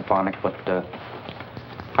 Mr. Stefanik, but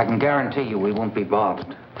I can guarantee you we won't be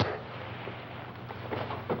bothered.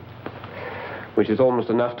 Which is almost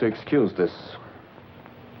enough to excuse this.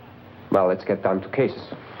 Well, let's get down to cases.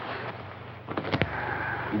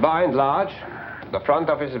 By and large, the front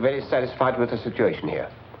office is very satisfied with the situation here.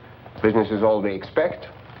 Business is all we expect,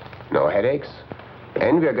 no headaches,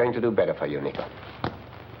 and we are going to do better for you, Nico.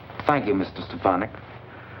 Thank you, Mr. Stefanik.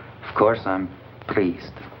 Of course, I'm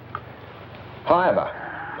pleased. However,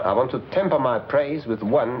 I want to temper my praise with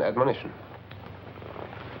one admonition.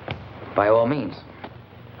 By all means.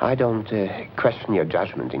 I don't question your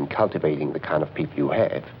judgment in cultivating the kind of people you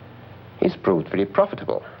have. It's proved very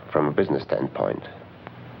profitable from a business standpoint.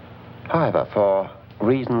 However, for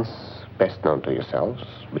reasons best known to yourselves,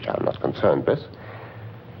 which I'm not concerned with,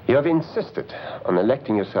 you have insisted on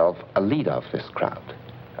electing yourself a leader of this crowd,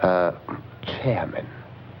 a chairman,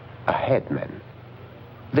 a headman.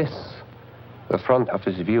 This, the front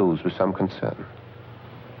office views with some concern.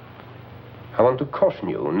 I want to caution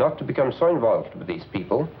you not to become so involved with these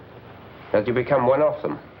people that you become one of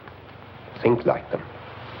them. Think like them.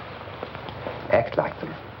 Act like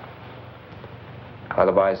them.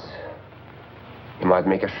 Otherwise, you might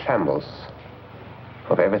make a shambles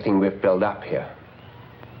of everything we've built up here.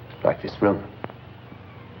 Like this room.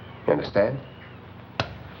 You understand?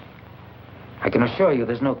 I can assure you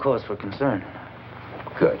there's no cause for concern.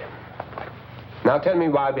 Good. Now tell me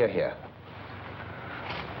why we're here.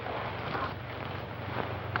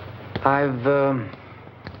 I've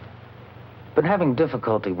been having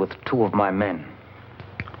difficulty with two of my men.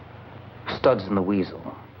 Studs and the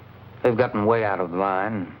Weasel. They've gotten way out of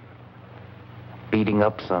line, beating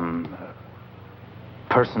up some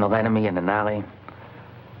personal enemy in an alley,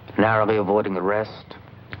 narrowly avoiding arrest.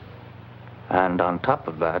 And on top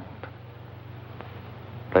of that,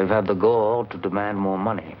 they've had the gall to demand more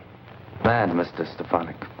money. Bad, Mr.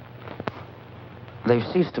 Stefanik. They've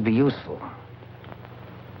ceased to be useful.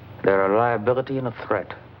 They're a liability and a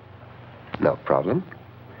threat. No problem.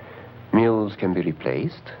 Mules can be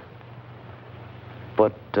replaced.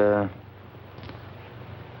 But,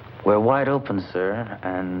 we're wide open, sir,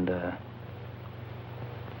 and,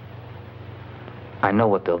 I know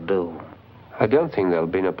what they'll do. I don't think they'll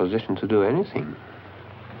be in a position to do anything.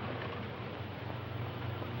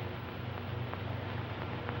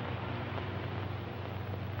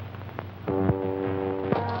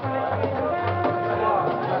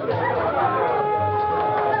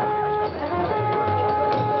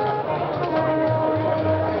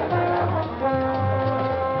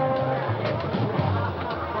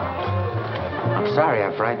 Sorry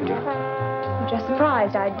I frightened you. I'm just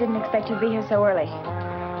surprised. I didn't expect you'd be here so early.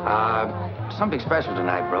 Something special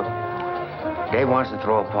tonight, brother. Dave wants to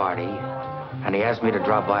throw a party, and he asked me to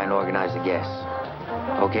drop by and organize the guests.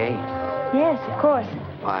 Okay? Yes, of course.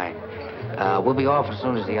 Fine. We'll be off as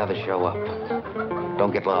soon as the others show up.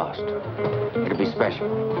 Don't get lost. It'll be special.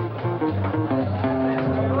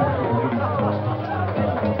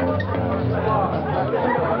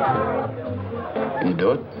 Can you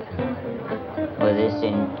do it? With this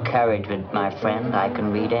encouragement, my friend, I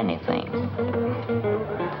can read anything.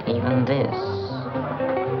 Even this.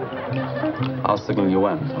 I'll signal you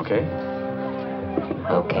in, okay?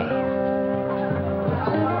 Okay.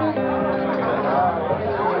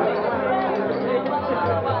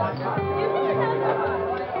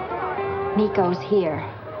 Nico's here,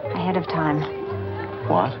 ahead of time.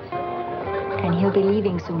 What? And he'll be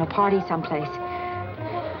leaving soon, a party someplace.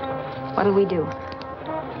 What'll we do?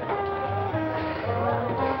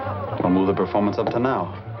 We'll move the performance up to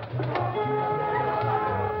now.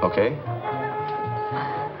 Okay?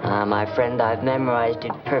 My friend, I've memorized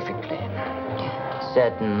it perfectly.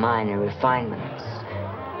 Certain minor refinements.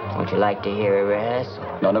 Would you like to hear a rehearsal?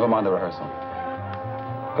 No, never mind the rehearsal.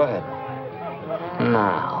 Go ahead.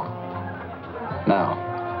 Now. Now.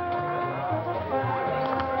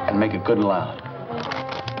 And make it good and loud.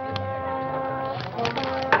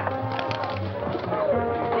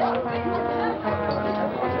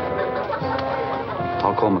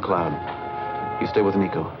 I'll call McLeod. You stay with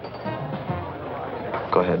Nico.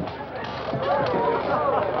 Go ahead.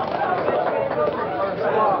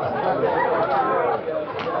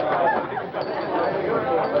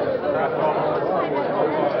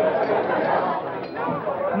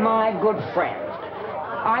 My good friend,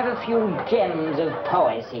 I've a few gems of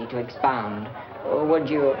poesy to expound. Would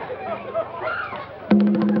you...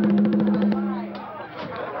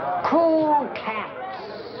 Cool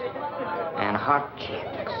cats and hot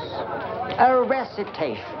chicks. A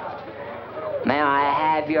recitation. May I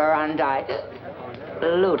have your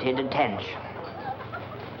undiluted attention?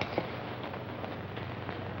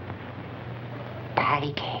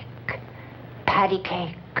 Patty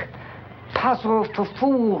cake, puzzle for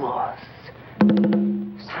fools.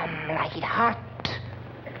 Some like it hot,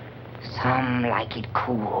 some like it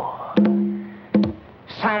cool.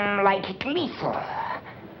 Some like it lethal,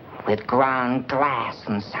 with ground glass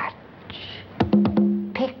and such.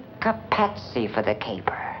 Pick a patsy for the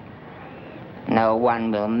caper. No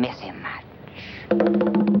one will miss him much.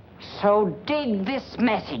 So dig this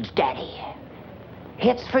message, Daddy.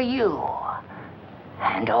 It's for you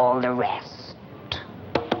and all the rest.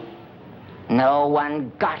 No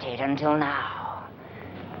one got it until now,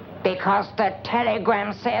 because the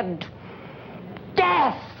telegram said,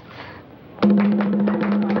 death!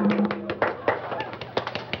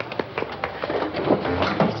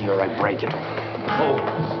 Easy or I break it. Oh.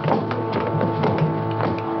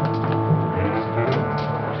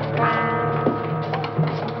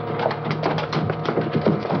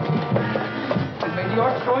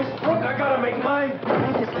 Your choice, Brooke. I gotta make mine.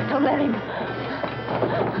 Don't let him.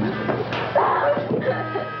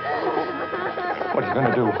 What are you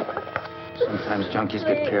gonna do? Sometimes junkies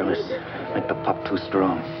get careless. Make the pup too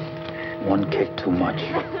strong. One kick too much.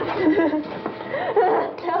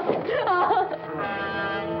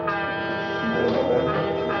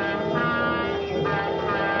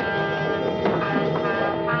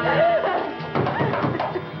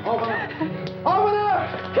 Open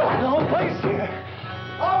up! Got no place here.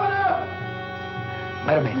 Open up!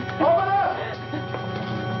 Let him in. Open up!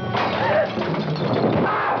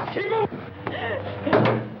 Keep him!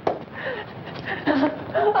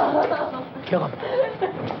 Kill him.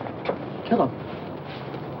 Kill him.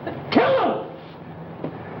 Kill him!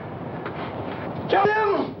 Kill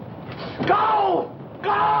him! Go!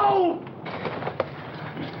 Go!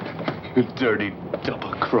 You dirty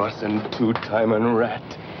double-crossing, two-timing rat.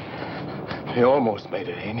 You almost made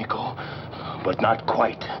it, eh, Nico? But not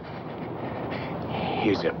quite.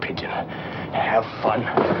 Here's your pigeon. Have fun.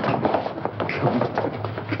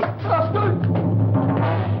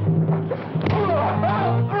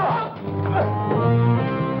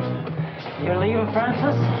 You're leaving,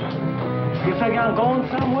 Francis? You figure I'm going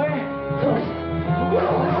somewhere?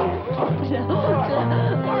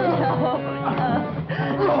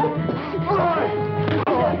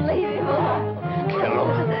 Don't leave him alone. Kill him.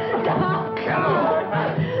 Don't. Kill him.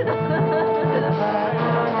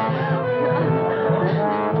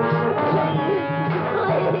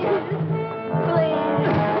 Please.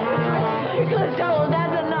 Joel,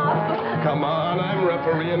 that's enough. Come on, I'm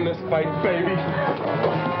refereeing this fight, baby.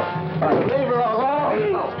 Leave her alone!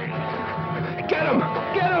 Get him!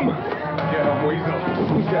 Get him! Get him, Weasel.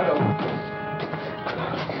 Get him.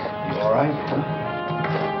 You all right?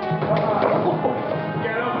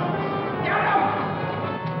 Get him! Get him!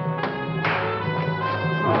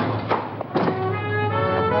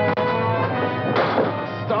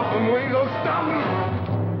 Stop him, Weasel! Stop him!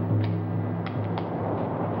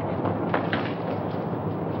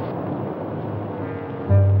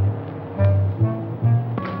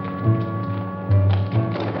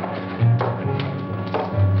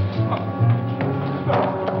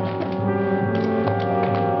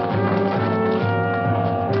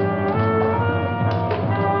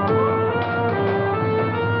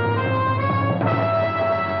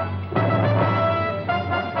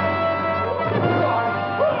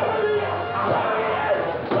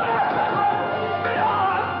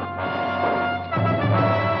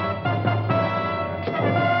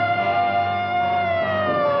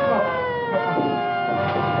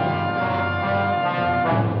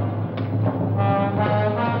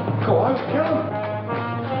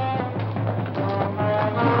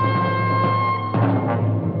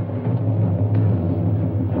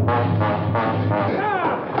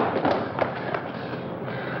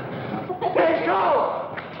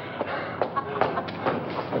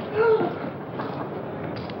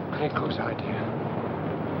 Nico's idea.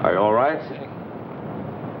 Are you all right?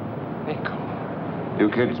 Nico. You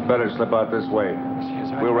kids better slip out this way.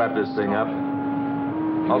 We'll wrap this thing up.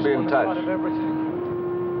 I'll be in touch.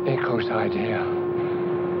 Nico's idea.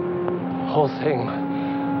 Whole thing.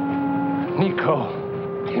 Nico.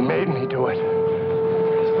 He made me do it.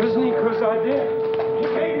 It was Nico's idea. He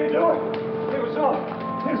made me do it. It was all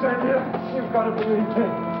his idea. You've got to believe me.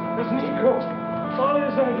 It was Nico. All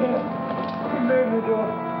his idea. He made me do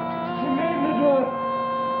it. He made me do it.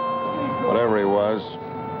 Nico. Whatever he was,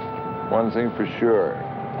 one thing for sure.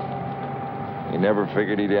 He never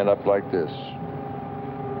figured he'd end up like this.